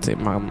tycker att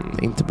man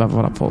inte behöver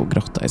hålla på och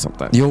grotta i sånt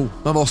där. Jo,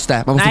 man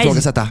måste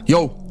ifrågasätta.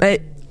 Jo.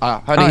 Nej.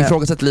 Hörni,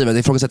 ifrågasätt livet,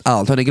 ifrågasätt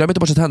allt. Hörni, glöm inte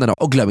att borsta tänderna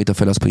och glöm inte att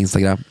följa oss på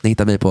Instagram. Ni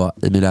hittar mig på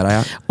Emilia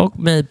Araya. Och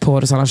mig på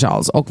Rosanna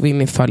Charles. Och vill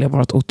ni följa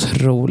vårt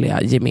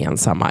otroliga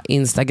gemensamma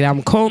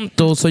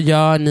Instagram-konto så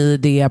gör ni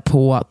det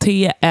på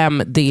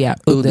TMD_podd.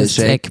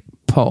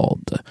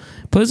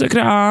 Puss och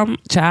kram.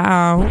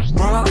 Ciao.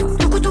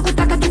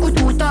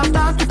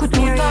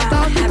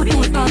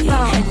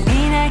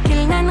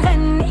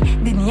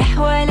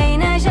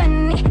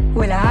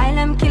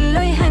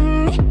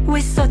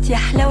 والصوت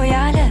يحلى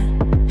ويعلى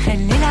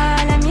خلي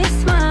العالم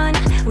يسمعنا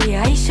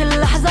ويعيش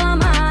اللحظة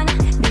معنا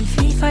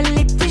بالفيفا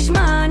اللي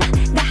بتجمعنا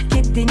ضحك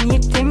الدنيا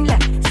بتملى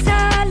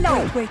سالو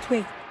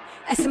ويت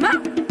اسمع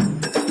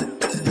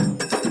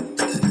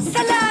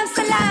سلام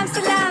سلام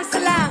سلام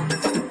سلام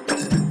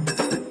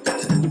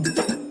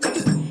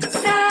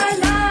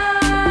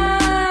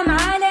سلام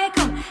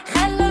عليكم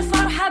خلوا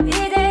الفرحة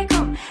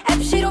بإيديكم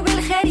أبشروا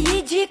بالخير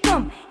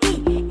يجيكم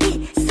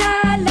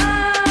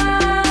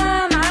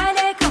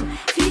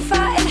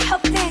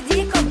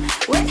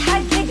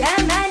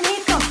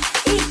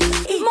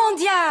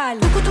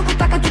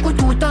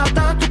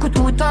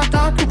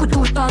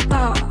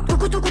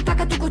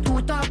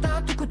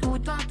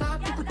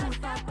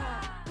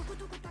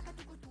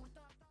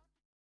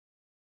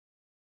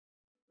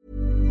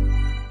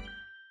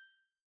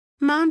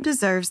Mom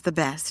deserves the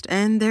best,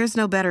 and there's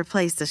no better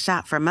place to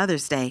shop for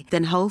Mother's Day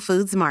than Whole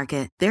Foods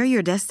Market. They're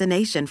your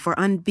destination for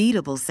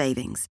unbeatable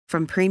savings,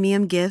 from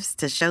premium gifts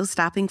to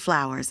show-stopping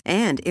flowers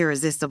and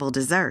irresistible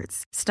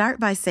desserts. Start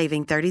by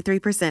saving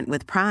 33%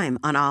 with Prime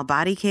on all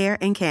body care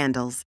and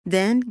candles.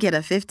 Then get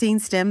a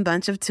 15-stem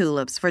bunch of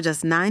tulips for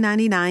just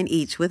 $9.99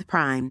 each with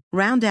Prime.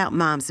 Round out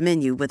Mom's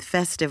menu with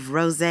festive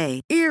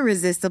rosé,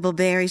 irresistible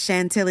berry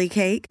chantilly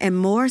cake, and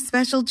more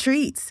special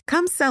treats.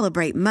 Come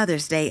celebrate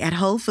Mother's Day at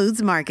Whole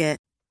Foods Market.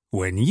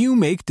 When you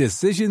make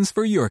decisions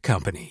for your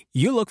company,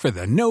 you look for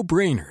the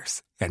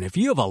no-brainers. And if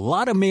you have a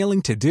lot of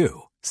mailing to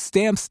do,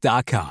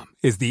 Stamps.com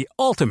is the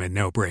ultimate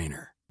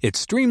no-brainer. It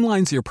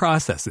streamlines your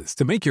processes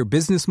to make your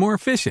business more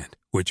efficient,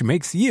 which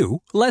makes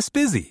you less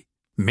busy.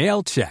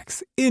 Mail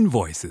checks,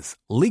 invoices,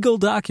 legal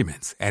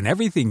documents, and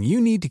everything you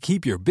need to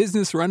keep your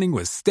business running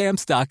with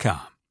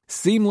Stamps.com.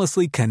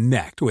 Seamlessly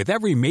connect with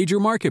every major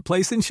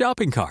marketplace and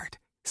shopping cart.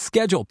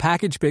 Schedule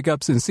package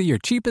pickups and see your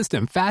cheapest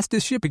and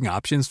fastest shipping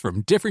options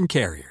from different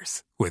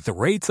carriers. With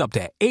rates up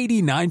to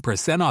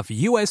 89% off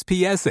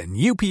USPS and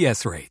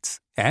UPS rates.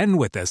 And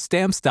with the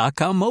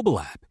Stamps.com mobile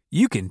app,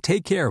 you can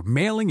take care of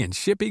mailing and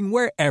shipping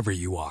wherever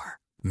you are.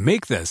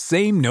 Make the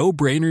same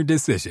no-brainer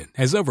decision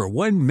as over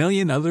 1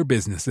 million other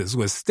businesses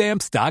with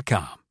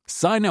Stamps.com.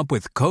 Sign up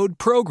with code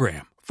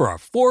PROGRAM for a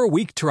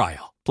 4-week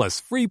trial,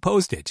 plus free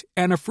postage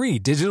and a free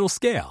digital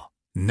scale.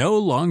 No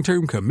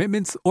long-term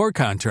commitments or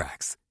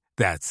contracts.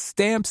 That's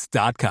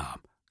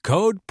Stamps.com.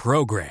 Code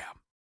PROGRAM.